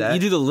flosses like that. You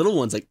do the little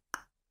ones like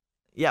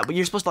yeah, but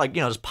you're supposed to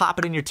just pop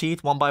it in your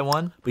teeth one by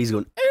one. But he's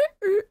going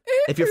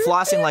if you're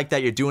flossing like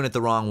that, you're doing it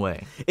the wrong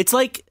way. It's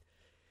like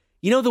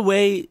the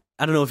way,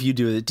 I don't know if you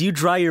do it. Do you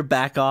dry your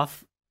back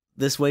off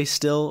this way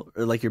still,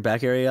 or like your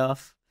back area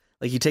off?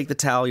 Like you take the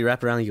towel, you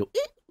wrap it around, and you go.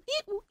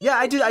 Yeah,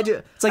 I do.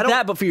 It's like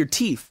that, but for your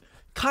teeth.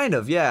 Kind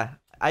of, yeah.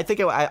 I think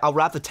I'll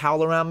wrap the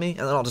towel around me, and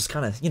then I'll just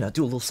kind of,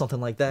 do a little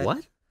something like that.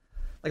 What?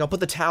 Like I'll put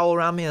the towel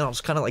around me, and I'll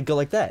just kind of like go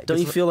like that. Don't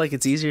you feel like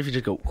it's easier if you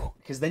just go?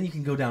 Because then you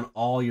can go down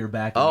all your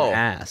back and your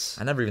ass.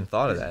 I never even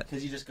thought of that.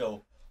 Because you just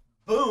go,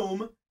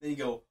 boom, then you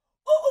go.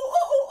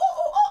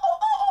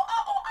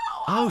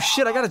 Oh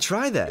shit! I gotta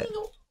try that.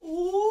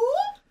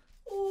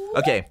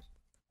 Okay.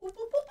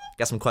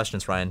 Got some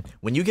questions, Ryan.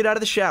 When you get out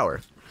of the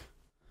shower.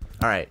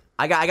 All right,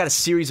 I got a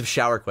series of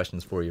shower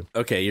questions for you.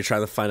 Okay, you're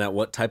trying to find out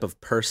what type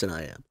of person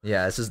I am.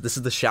 Yeah, this is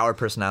the shower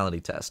personality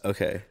test.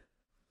 Okay.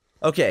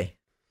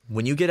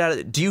 When you get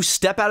out do you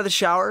step out of the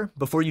shower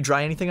before you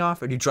dry anything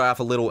off, or do you dry off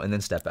a little and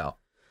then step out?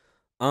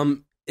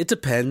 It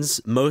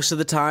depends. Most of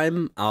the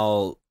time,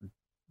 I'll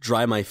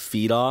dry my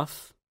feet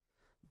off,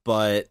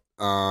 but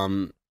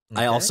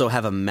I also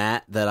have a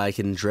mat that I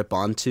can drip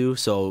onto.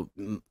 So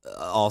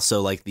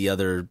also like the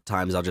other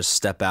times, I'll just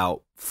step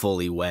out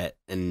fully wet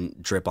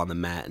and drip on the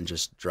mat and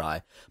just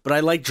dry. But I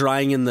like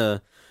drying in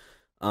the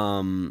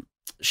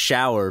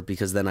shower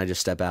because then I just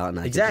step out and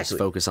I can just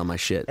focus on my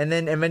shit. And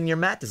then your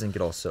mat doesn't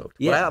get all soaked.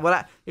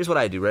 Yeah. Here's what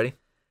I do. Ready?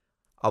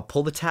 I'll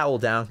pull the towel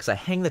down because I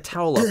hang the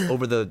towel up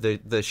over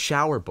the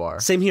shower bar.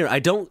 Same here. I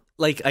don't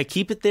I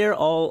keep it there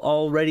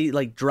all ready,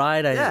 like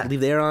dried. I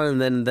leave the air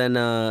on, and then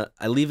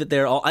I leave it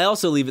there. I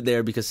also leave it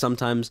there because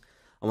sometimes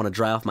I want to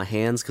dry off my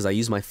hands because I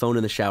use my phone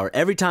in the shower.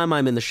 Every time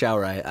I'm in the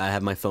shower, I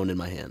have my phone in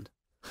my hand.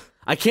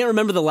 I can't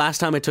remember the last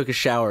time I took a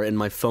shower and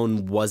my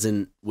phone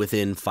wasn't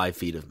within 5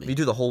 feet of me. You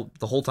do the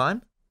whole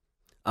time?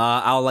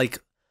 I'll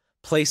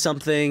play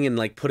something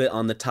and put it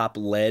on the top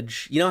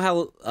ledge. You know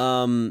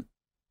how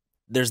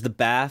there's the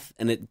bath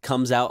and it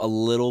comes out a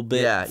little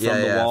bit from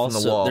the wall. From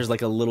the so wall. There's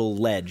a little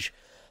ledge.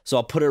 So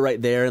I'll put it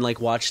right there and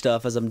like watch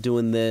stuff as I'm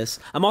doing this.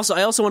 I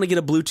also want to get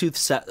a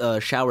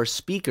Bluetooth shower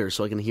speaker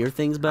so I can hear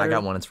things better. I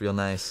got one. It's real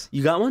nice.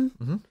 You got one?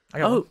 Mm-hmm. I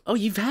got one. Oh,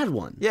 you've had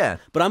one. Yeah.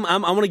 But I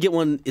want to get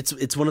one.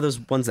 It's one of those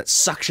ones that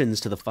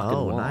suctions to the fucking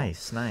wall. Oh,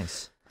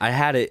 nice. I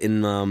had it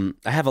in.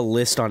 I have a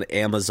list on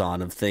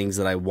Amazon of things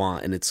that I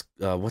want, and it's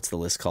what's the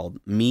list called?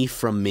 Me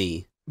from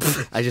me.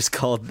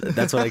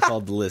 That's what I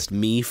called the list.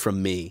 Me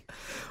from me.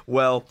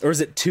 Well, or is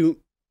it to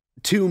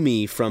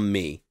me from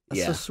me?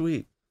 That's so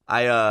sweet.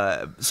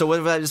 So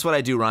what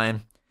I do,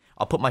 Ryan.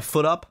 I'll put my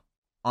foot up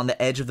on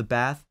the edge of the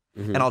bath,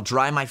 and I'll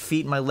dry my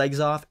feet and my legs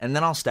off, and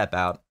then I'll step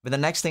out. But the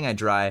next thing I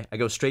dry, I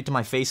go straight to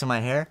my face and my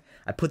hair.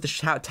 I put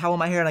the towel in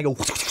my hair, and I go.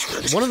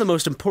 One of the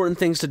most important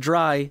things to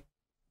dry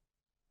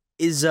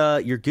is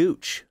your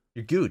gooch.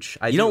 Your gooch.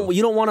 You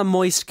don't want a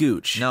moist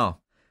gooch. No.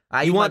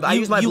 I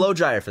use my blow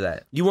dryer for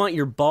that. You want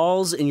your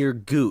balls and your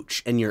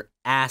gooch and your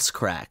ass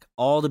crack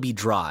all to be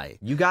dry.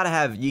 You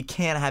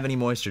can't have any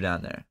moisture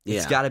down there. Yeah.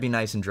 It's got to be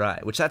nice and dry,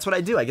 which that's what I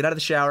do. I get out of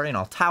the shower and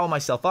I'll towel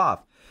myself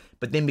off.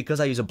 But then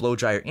because I use a blow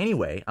dryer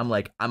anyway, I'm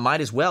like, I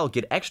might as well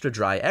get extra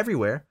dry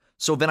everywhere.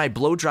 So then I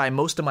blow dry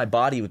most of my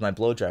body with my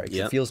blow dryer because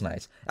it feels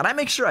nice. And I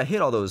make sure I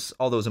hit all those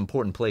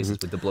important places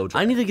with the blow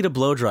dryer. I need to get a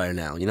blow dryer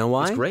now. You know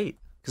why? It's great.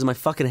 Because of my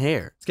fucking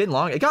hair. It's getting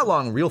long. It got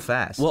long real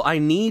fast. Well, I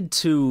need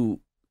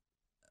to...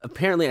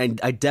 Apparently,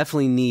 I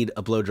definitely need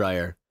a blow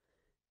dryer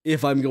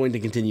if I'm going to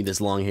continue this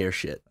long hair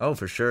shit. Oh,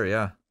 for sure,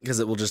 yeah. Because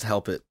it will just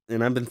help it.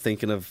 And I've been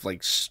thinking of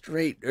like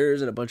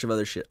straighters and a bunch of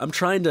other shit. I'm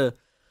trying to,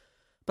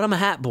 but I'm a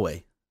hat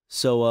boy,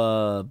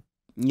 so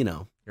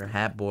you're a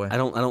hat boy. I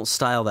don't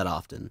style that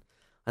often.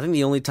 I think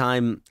the only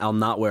time I'll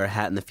not wear a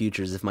hat in the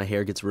future is if my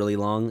hair gets really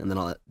long, and then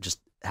I'll just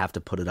have to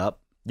put it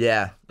up.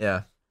 Yeah.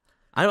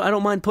 I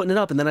don't mind putting it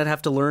up, and then I'd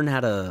have to learn how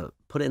to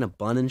put it in a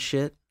bun and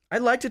shit.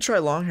 I'd like to try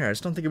long hair. I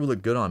just don't think it would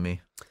look good on me.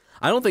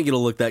 I don't think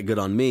it'll look that good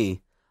on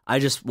me. I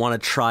just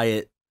want to try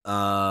it.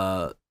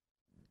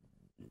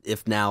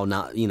 If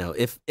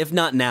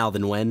not now,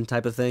 then when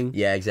type of thing.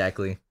 Yeah,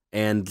 exactly.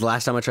 And the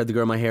last time I tried to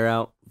grow my hair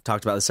out,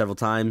 talked about this several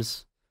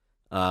times.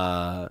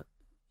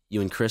 You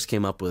and Chris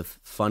came up with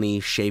funny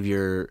shave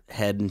your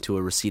head into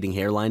a receding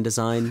hairline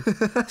design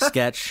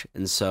sketch,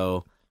 and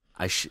so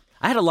I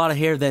had a lot of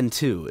hair then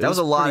too. That was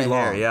a lot of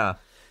hair, yeah.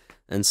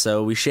 And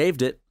so we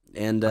shaved it.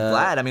 And I'm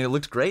glad. I mean, it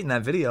looked great in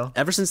that video.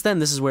 Ever since then,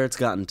 this is where it's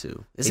gotten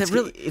to. It's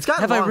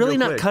gotten. Have long I really real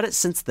not quick. cut it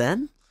since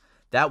then?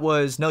 That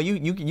was no.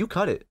 You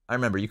cut it. I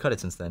remember you cut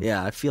it since then.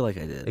 Yeah, I feel like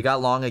I did. It got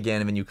long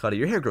again, and then you cut it.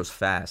 Your hair grows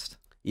fast.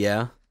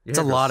 Yeah, it's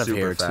a lot of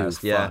hair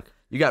fast. too. Yeah, Fuck.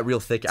 you got real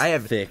thick. I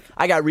have thick.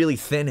 I got really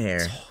thin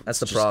hair. That's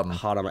the problem.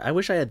 Hot on I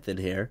wish I had thin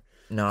hair.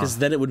 No, because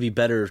then it would be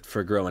better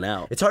for growing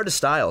out. It's hard to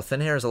style.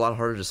 Thin hair is a lot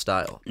harder to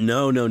style.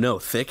 No.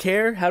 Thick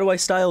hair? How do I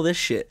style this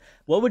shit?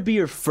 What would be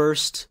your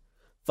first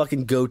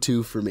fucking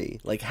go-to for me?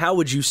 Like, how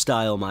would you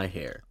style my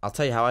hair? I'll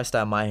tell you how I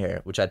style my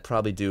hair, which I'd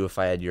probably do if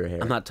I had your hair.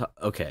 I'm not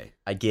okay.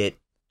 I get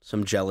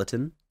some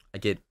gelatin. I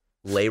get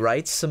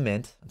Layrite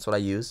cement. That's what I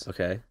use.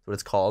 Okay. That's what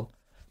it's called.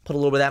 Put a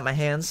little bit of that in my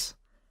hands.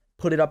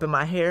 Put it up in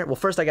my hair. Well,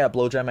 first I gotta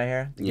blow dry my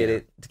hair to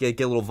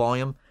get a little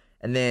volume.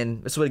 And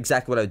then this is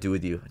exactly what I would do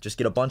with you. Just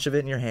get a bunch of it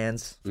in your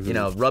hands.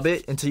 Mm-hmm. Rub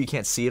it until you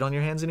can't see it on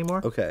your hands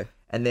anymore. Okay.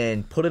 And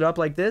then put it up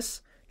like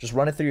this. Just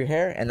run it through your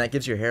hair, and that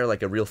gives your hair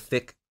like a real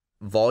thick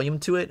volume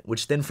to it,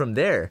 which then from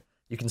there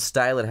you can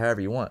style it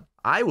however you want.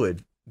 I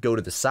would go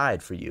to the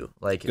side for you.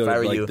 Like if I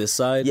were you, this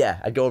side? Yeah,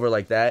 I'd go over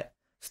like that,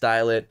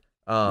 style it.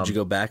 Would you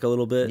go back a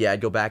little bit? Yeah,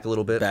 I'd go back a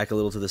little bit. Back a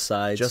little to the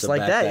side. Just so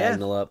like back that,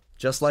 diagonal up.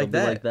 Just like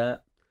that. Like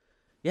that.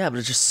 Yeah, but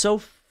it's just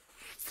so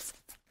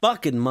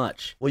fucking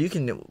much. Well,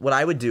 what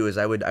I would do is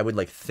I would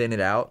like thin it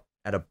out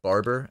at a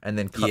barber and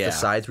then cut the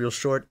sides real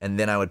short, and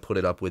then I would put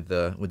it up with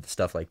the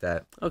stuff like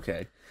that.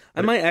 Okay.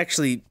 I might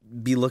actually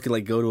be looking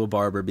like go to a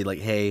barber, be like,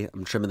 hey,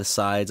 I'm trimming the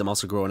sides. I'm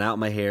also growing out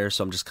my hair,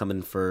 so I'm just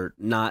coming for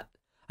I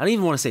don't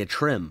even want to say a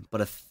trim, but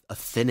a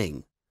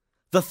thinning.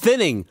 The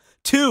Thinning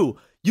 2,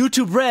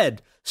 YouTube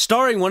Red,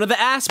 starring one of the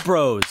Ass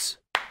Bros.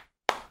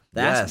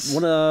 Yes.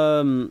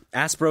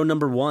 Ass Bro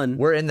number 1.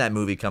 We're in that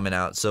movie coming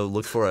out, so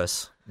look for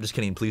us. I'm just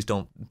kidding. Please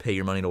don't pay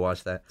your money to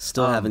watch that.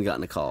 Still haven't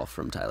gotten a call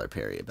from Tyler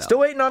Perry about Still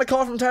waiting on a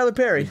call from Tyler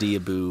Perry. Medea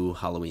Boo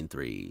Halloween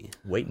 3.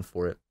 Waiting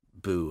for it.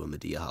 Boo, a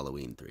Medea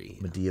Halloween 3.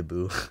 Medea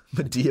Boo.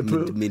 Medea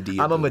Boo.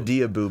 Medea I'm Boo. a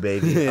Medea Boo,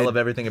 baby. I love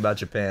everything about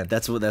Japan.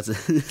 That's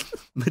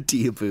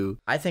Medea Boo.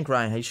 I think,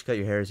 Ryan, how you should cut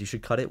your hair is you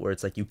should cut it where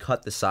it's like you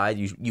cut the side,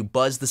 you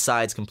buzz the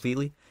sides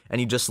completely, and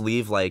you just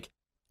leave like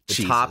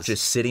the top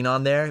just sitting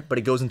on there, but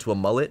it goes into a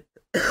mullet.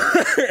 You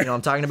know what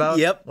I'm talking about?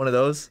 Yep. One of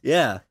those?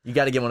 Yeah. You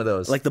got to get one of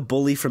those. Like the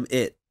bully from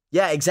It.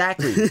 Yeah,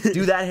 exactly.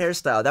 Do that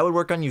hairstyle. That would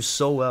work on you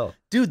so well.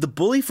 Dude, the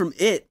bully from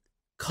It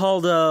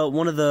called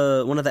one of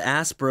the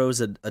Ass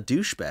Bros a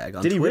douchebag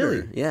on Twitter. Did he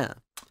really? Yeah.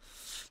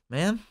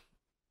 Man.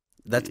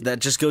 That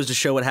just goes to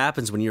show what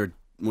happens when you're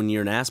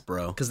an ass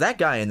bro. Because that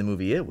guy in the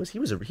movie he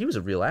was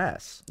a real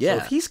ass. Yeah.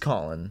 So if he's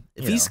calling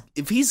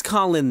if he's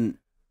calling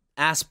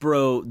ass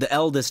bro the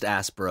eldest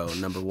ass bro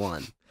number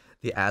 1.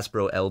 The ass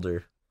bro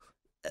elder.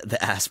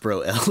 The ass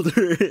bro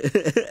elder.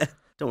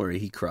 Don't worry,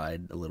 he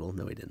cried a little.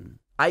 No, he didn't.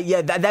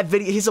 That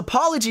video, his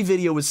apology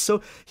video was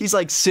so, he's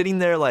like sitting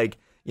there like,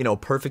 you know,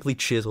 perfectly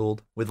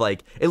chiseled with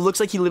like, it looks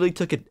like he literally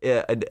took a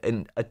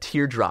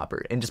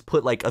teardropper and just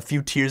put like a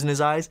few tears in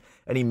his eyes,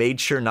 and he made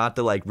sure not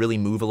to like really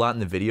move a lot in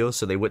the video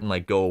so they wouldn't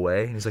like go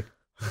away. And he's like,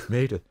 I've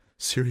made a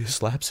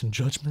serious lapse in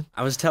judgment.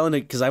 I was telling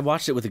it because I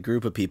watched it with a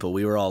group of people.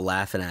 We were all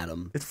laughing at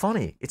him. It's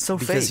funny. It's so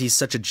fake. Because he's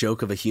such a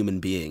joke of a human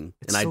being,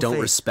 and I don't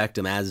respect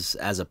him as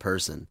a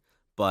person.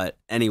 But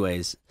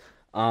anyways,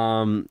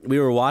 we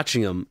were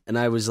watching him, and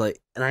I was like,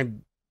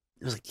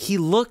 he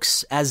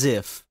looks as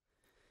if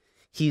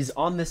he's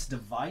on this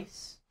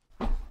device.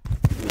 Let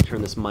me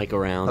turn this mic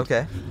around.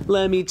 Okay.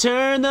 Let me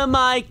turn the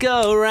mic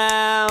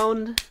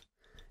around.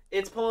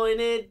 It's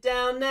pointed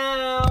down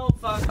now.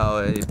 Fuck. Oh,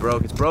 it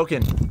broke. It's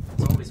broken.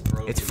 It's always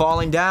broken. It's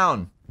falling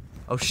down.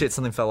 Oh shit,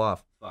 something fell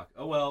off. Fuck.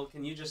 Oh well,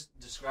 can you just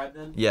describe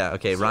them? Yeah,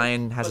 okay. So,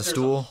 Ryan has a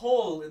stool. There's a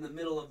hole in the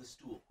middle of the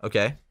stool.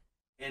 Okay.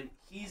 And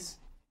he's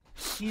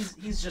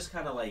just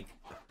kind of like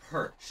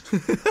perched.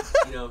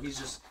 You know, he's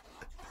just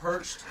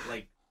perched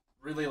like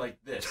really like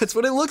this. That's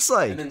what it looks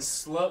like. And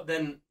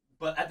then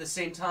but at the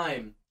same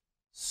time,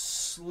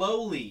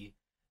 slowly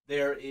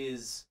there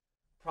is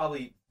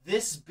probably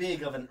this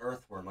big of an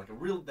earthworm, like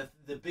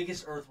the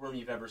biggest earthworm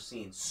you've ever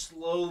seen,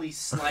 slowly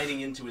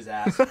sliding into his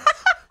ass.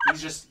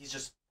 He's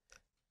just.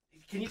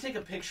 Can you take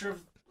a picture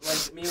of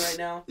like me right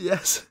now?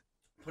 Yes.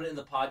 Put it in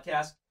the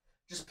podcast.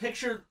 Just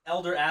picture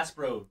Elder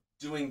Aspro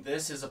doing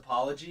this, his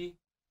apology.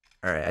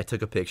 All right, I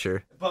took a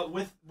picture. But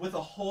with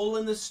a hole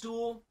in the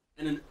stool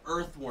and an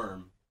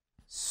earthworm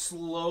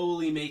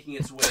slowly making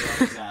its way up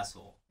his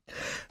asshole.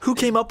 Who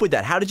came up with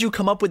that? How did you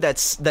come up with that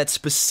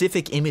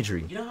specific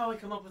imagery? You know how I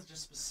come up with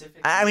just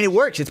specific I mean, it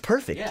works. It's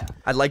perfect. Yeah.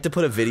 I'd like to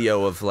put a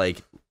video of,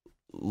 like,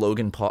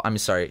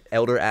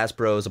 Elder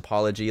Aspro's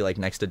apology, like,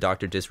 next to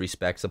Dr.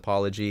 Disrespect's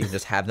apology, and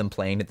just have them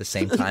playing at the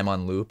same time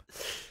on loop.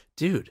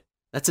 Dude,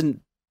 that's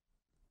an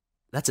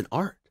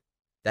art.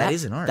 That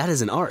is an art. That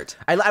is an art.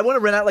 I want to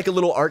rent out like a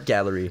little art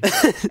gallery,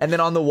 and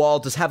then on the wall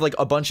just have like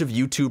a bunch of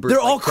YouTubers. They're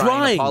like, all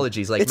crying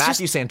apologies, like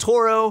Matthew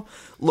Santoro,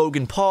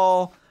 Logan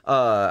Paul,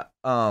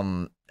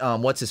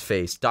 what's his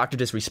face, Dr.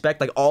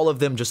 Disrespect, like all of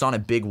them just on a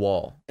big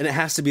wall, and it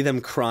has to be them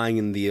crying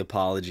in the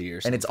apology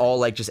or something. And it's all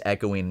like just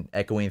echoing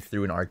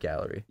through an art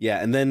gallery.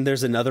 Yeah, and then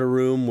there's another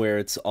room where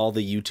it's all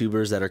the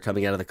YouTubers that are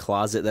coming out of the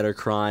closet that are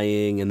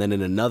crying, and then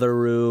in another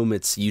room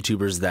it's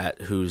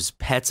YouTubers whose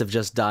pets have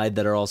just died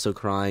that are also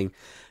crying.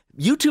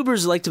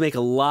 YouTubers like to make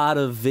a lot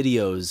of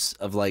videos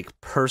of like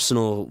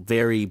personal,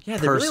 very personal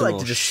shit. They really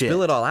like to just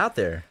spill it all out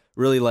there.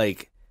 Really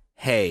like,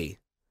 hey.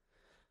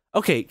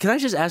 Okay, can I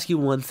just ask you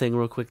one thing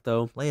real quick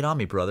though? Lay it on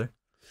me, brother.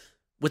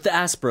 With the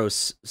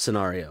Aspro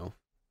scenario,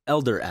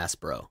 Elder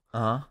Aspro.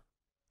 Uh-huh.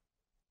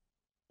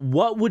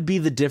 What would be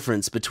the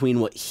difference between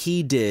what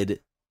he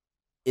did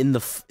in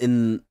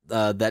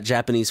that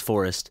Japanese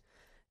forest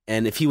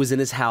and if he was in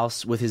his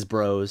house with his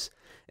bros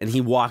and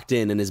he walked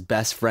in and his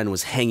best friend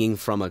was hanging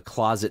from a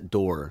closet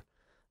door?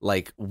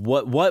 Like,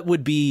 what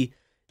would be,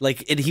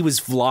 like, and he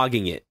was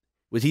vlogging it.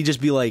 Would he just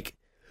be like,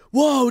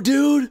 whoa,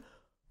 dude,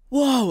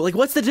 whoa? Like,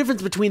 what's the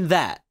difference between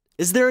that?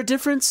 Is there a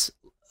difference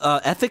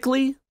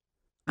ethically?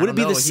 Would it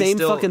be the same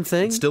fucking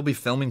thing? He'd still be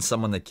filming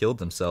someone that killed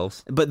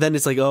themselves. But then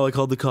it's like, oh, I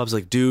called the cops.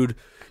 Like, dude,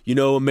 you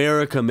know,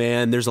 America,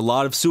 man, there's a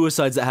lot of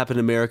suicides that happen in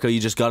America. You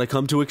just got to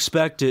come to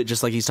expect it.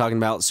 Just like he's talking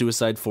about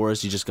Suicide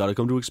Forest. You just got to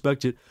come to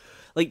expect it.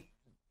 Like,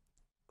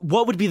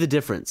 what would be the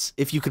difference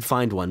if you could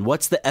find one?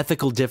 What's the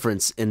ethical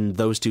difference in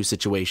those two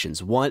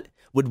situations?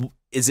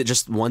 Is it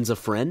just one's a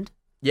friend?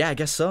 Yeah, I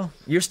guess so.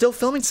 You're still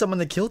filming someone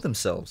that killed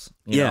themselves.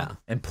 You know,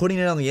 and putting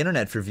it on the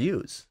internet for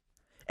views.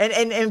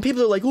 And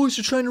people are like, oh, he's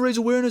just trying to raise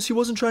awareness. He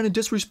wasn't trying to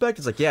disrespect.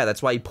 It's like, yeah,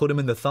 that's why you put him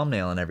in the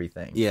thumbnail and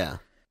everything. Yeah.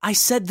 I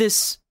said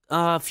this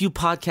a few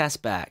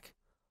podcasts back.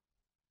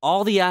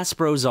 All the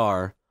Aspros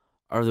are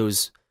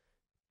those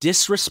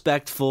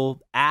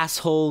disrespectful,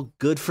 asshole,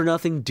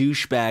 good-for-nothing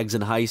douchebags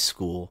in high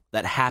school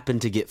that happen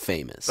to get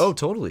famous. Oh,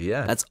 totally,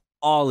 yeah. That's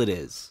all it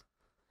is.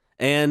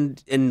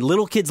 And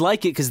little kids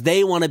like it because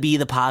they want to be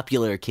the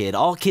popular kid.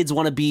 All kids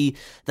want to be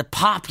the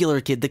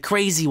popular kid, the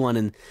crazy one.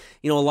 And,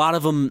 you know, a lot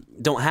of them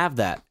don't have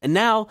that. And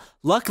now,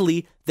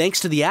 luckily, thanks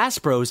to the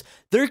Aspros,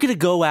 they're going to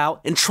go out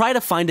and try to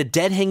find a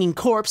dead hanging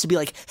corpse and be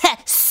like, "Heh,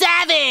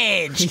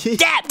 savage!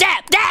 Dab,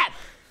 dab, dab!"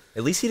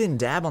 At least he didn't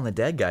dab on the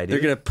dead guy, dude.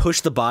 They're going to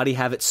push the body,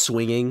 have it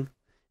swinging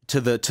to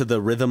the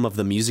rhythm of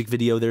the music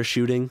video they're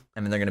shooting. I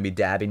mean, they're going to be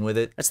dabbing with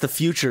it. That's the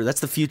future. That's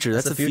the future,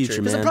 man.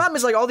 Because the problem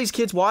is, like, all these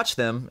kids watch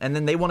them, and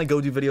then they want to go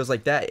do videos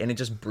like that, and it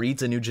just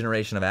breeds a new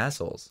generation of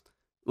assholes.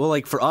 Well,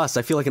 like, for us,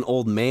 I feel like an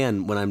old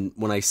man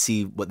when I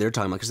see what they're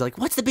talking about. Because they're like,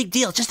 what's the big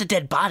deal? It's just a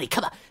dead body.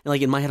 Come on. And,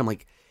 like, in my head, I'm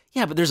like,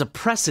 yeah, but there's a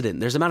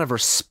precedent. There's an amount of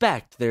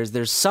respect.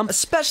 There's some...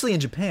 Especially in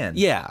Japan.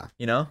 Yeah.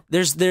 You know?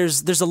 There's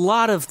a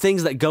lot of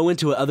things that go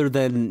into it other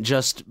than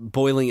just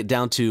boiling it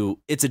down to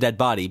it's a dead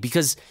body.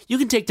 Because you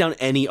can take down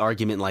any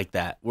argument like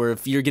that, where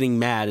if you're getting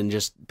mad and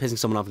just pissing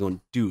someone off and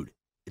going, dude,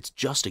 it's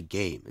just a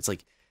game. It's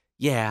like,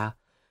 yeah,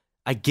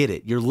 I get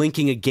it. You're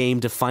linking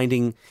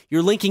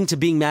to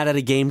being mad at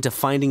a game to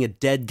finding a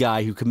dead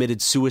guy who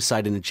committed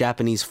suicide in a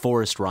Japanese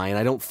forest, Ryan.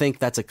 I don't think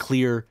that's a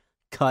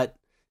clear-cut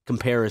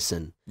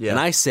comparison. Yeah. And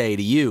I say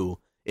to you,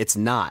 it's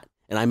not.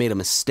 And I made a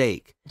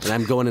mistake. And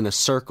I'm going in a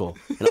circle.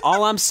 And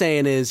all I'm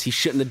saying is he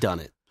shouldn't have done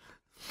it.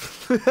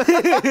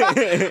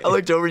 I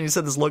looked over and you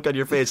said this look on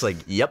your face like,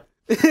 yep.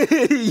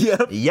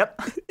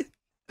 Yep.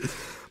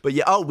 But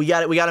yeah, we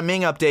got a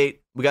Ming update.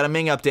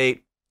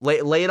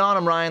 Lay it on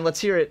him, Ryan. Let's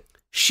hear it.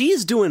 She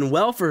is doing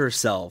well for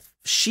herself.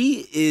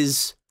 She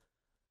is,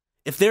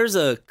 if there's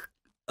if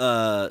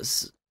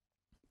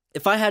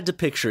I had to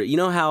picture it, you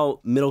know how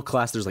middle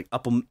class, there's like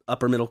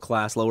upper middle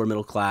class, lower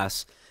middle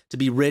class. To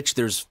be rich,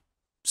 there's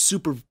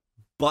super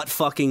butt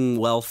fucking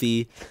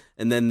wealthy,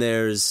 and then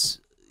there's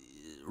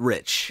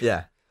rich.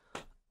 Yeah.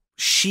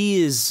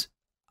 She is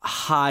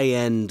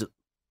high-end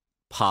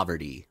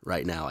poverty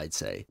right now, I'd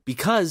say,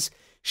 because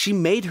she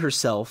made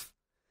herself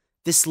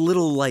this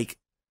little like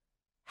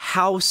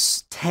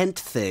house tent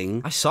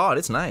thing. I saw it.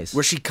 It's nice.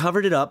 Where she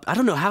covered it up. I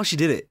don't know how she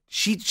did it.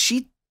 She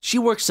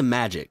works some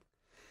magic.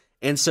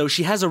 And so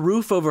she has a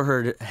roof over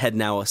her head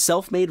now, a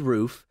self-made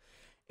roof,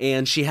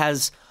 and she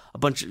has a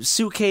bunch of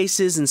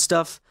suitcases and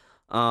stuff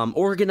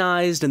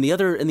organized. And the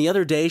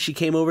other day she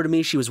came over to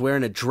me, she was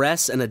wearing a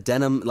dress and a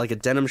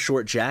denim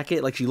short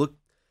jacket. Like she looked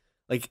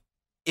like,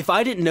 if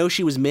I didn't know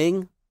she was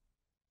Ming,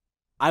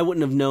 I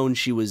wouldn't have known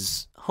she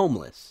was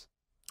homeless.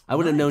 I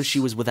wouldn't have known she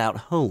was without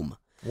home.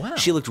 Wow.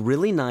 She looked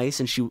really nice,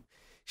 and she was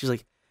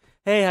like,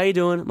 "Hey, how you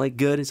doing?" I'm like,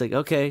 "Good." He's like,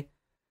 "Okay. Can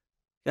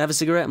I have a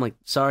cigarette?" I'm like,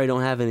 "Sorry, I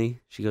don't have any."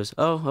 She goes,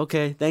 "Oh,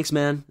 okay. Thanks,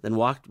 man." Then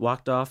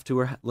walked off to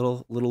her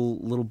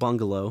little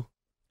bungalow.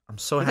 I'm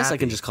so happy. I guess I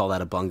can just call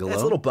that a bungalow. Yeah,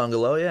 it's a little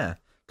bungalow, yeah.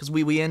 Because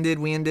we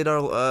ended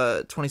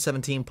our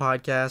 2017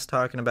 podcast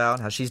talking about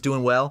how she's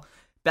doing well.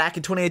 Back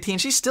in 2018,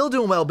 she's still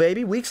doing well,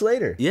 baby. Weeks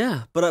later.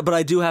 Yeah, but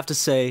I do have to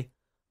say,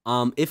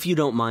 if you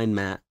don't mind,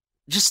 Matt,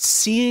 just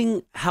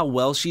seeing how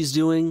well she's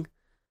doing,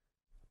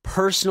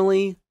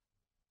 personally,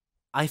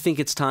 I think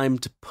it's time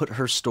to put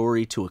her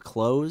story to a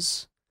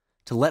close,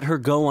 to let her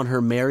go on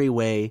her merry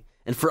way,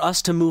 and for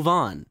us to move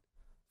on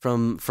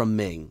from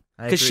Ming.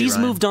 Because she's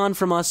moved on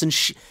from us, and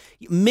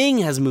Ming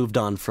has moved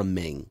on from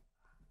Ming.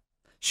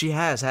 She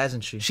has,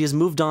 hasn't she? She has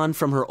moved on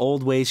from her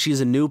old ways. She's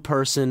a new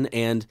person,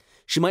 and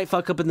she might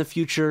fuck up in the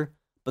future,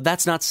 but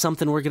that's not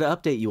something we're going to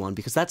update you on,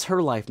 because that's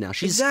her life now.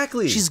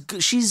 Exactly.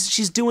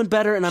 She's doing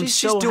better, and I'm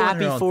so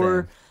happy for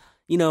her.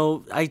 You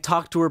know, I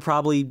talk to her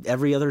probably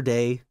every other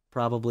day,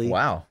 probably.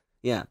 Wow.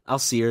 Yeah, I'll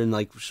see her, and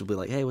like she'll be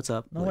like, "Hey, what's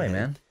up?" No way,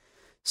 man.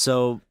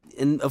 So,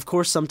 and of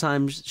course,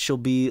 sometimes she'll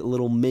be a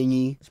little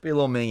mingy. She'll be a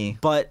little mingy.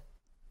 But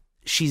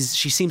she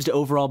seems to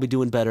overall be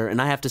doing better,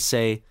 and I have to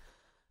say,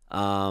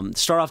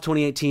 start off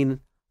 2018,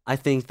 I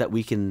think that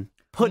we can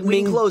put we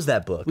Ming... can close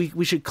that book.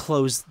 We should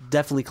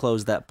definitely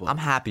close that book. I'm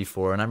happy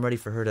for her, and I'm ready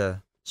for her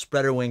to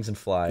spread her wings and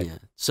fly. Yeah.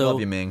 So,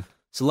 love you, Ming.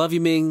 So love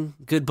you, Ming.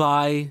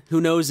 Goodbye.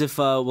 Who knows if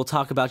we'll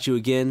talk about you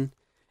again?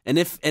 And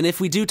if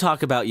we do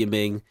talk about you,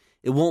 Ming,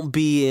 it won't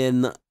be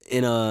in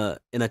a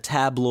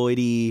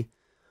tabloidy.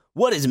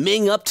 What is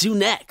Ming up to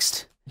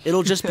next?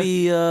 It'll just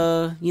be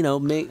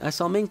Ming. I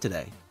saw Ming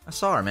today. I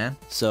saw her, man.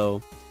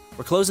 So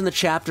we're closing the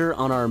chapter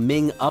on our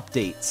Ming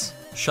updates.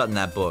 Shutting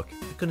that book.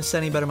 I couldn't have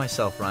said any better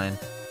myself, Ryan.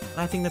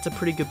 And I think that's a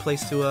pretty good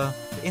place to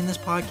end this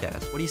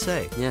podcast. What do you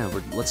say? Yeah,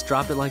 let's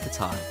drop it like it's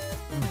hot.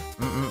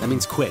 That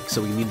means quick,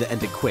 so we need to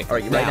end it quick. All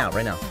right,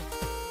 right now.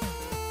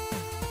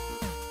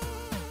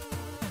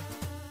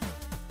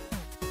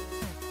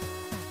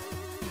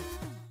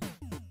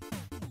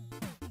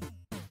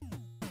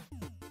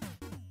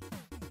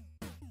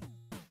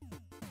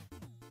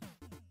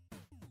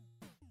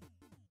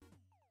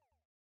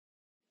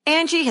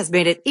 Angie has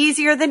made it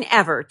easier than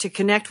ever to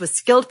connect with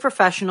skilled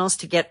professionals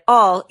to get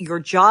all your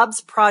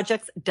jobs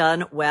projects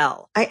done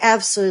well. I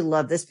absolutely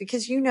love this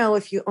because,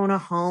 if you own a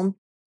home,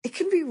 it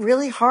can be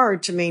really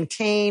hard to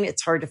maintain.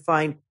 It's hard to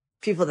find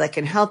people that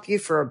can help you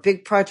for a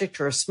big project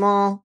or a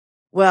small.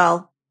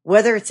 Well,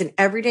 whether it's in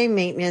everyday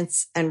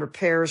maintenance and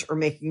repairs or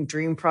making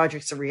dream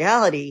projects a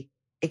reality,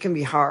 it can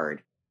be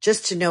hard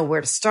just to know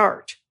where to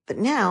start. But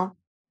now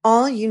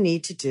all you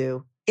need to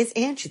do is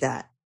Angie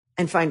that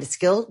and find a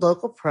skilled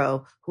local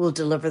pro who will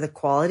deliver the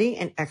quality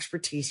and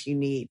expertise you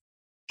need.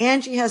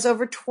 Angie has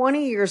over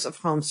 20 years of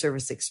home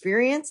service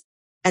experience,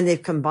 and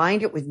they've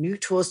combined it with new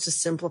tools to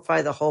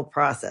simplify the whole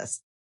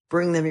process.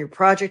 Bring them your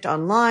project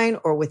online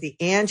or with the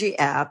Angie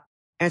app,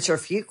 answer a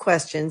few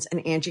questions,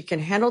 and Angie can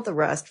handle the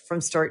rest from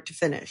start to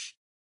finish.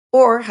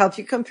 Or help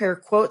you compare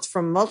quotes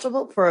from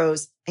multiple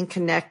pros and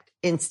connect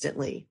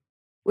instantly,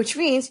 which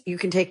means you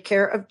can take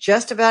care of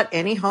just about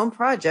any home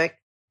project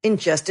in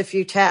just a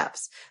few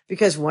taps.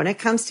 Because when it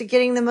comes to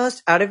getting the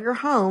most out of your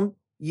home,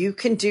 you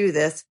can do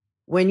this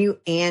when you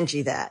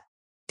Angie that.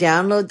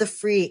 Download the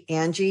free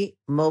Angie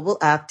mobile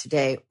app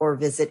today or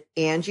visit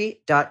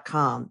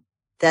Angie.com.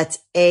 That's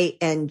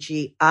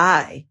ANGI.com.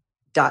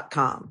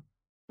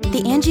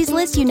 The Angie's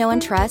List you know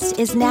and trust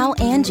is now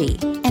Angie,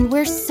 and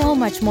we're so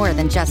much more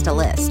than just a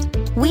list.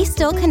 We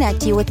still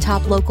connect you with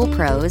top local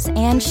pros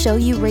and show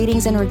you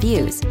ratings and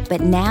reviews,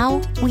 but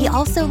now we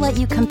also let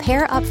you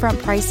compare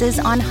upfront prices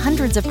on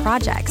hundreds of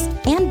projects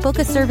and book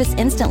a service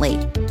instantly.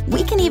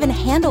 We can even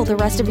handle the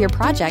rest of your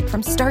project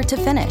from start to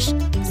finish.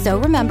 So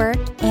remember,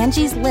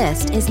 Angie's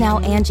List is now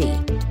Angie,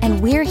 and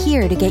we're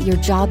here to get your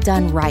job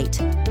done right.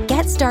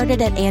 Get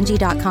started at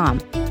Angie.com.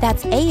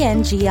 That's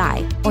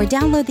ANGI, or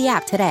download the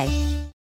app today.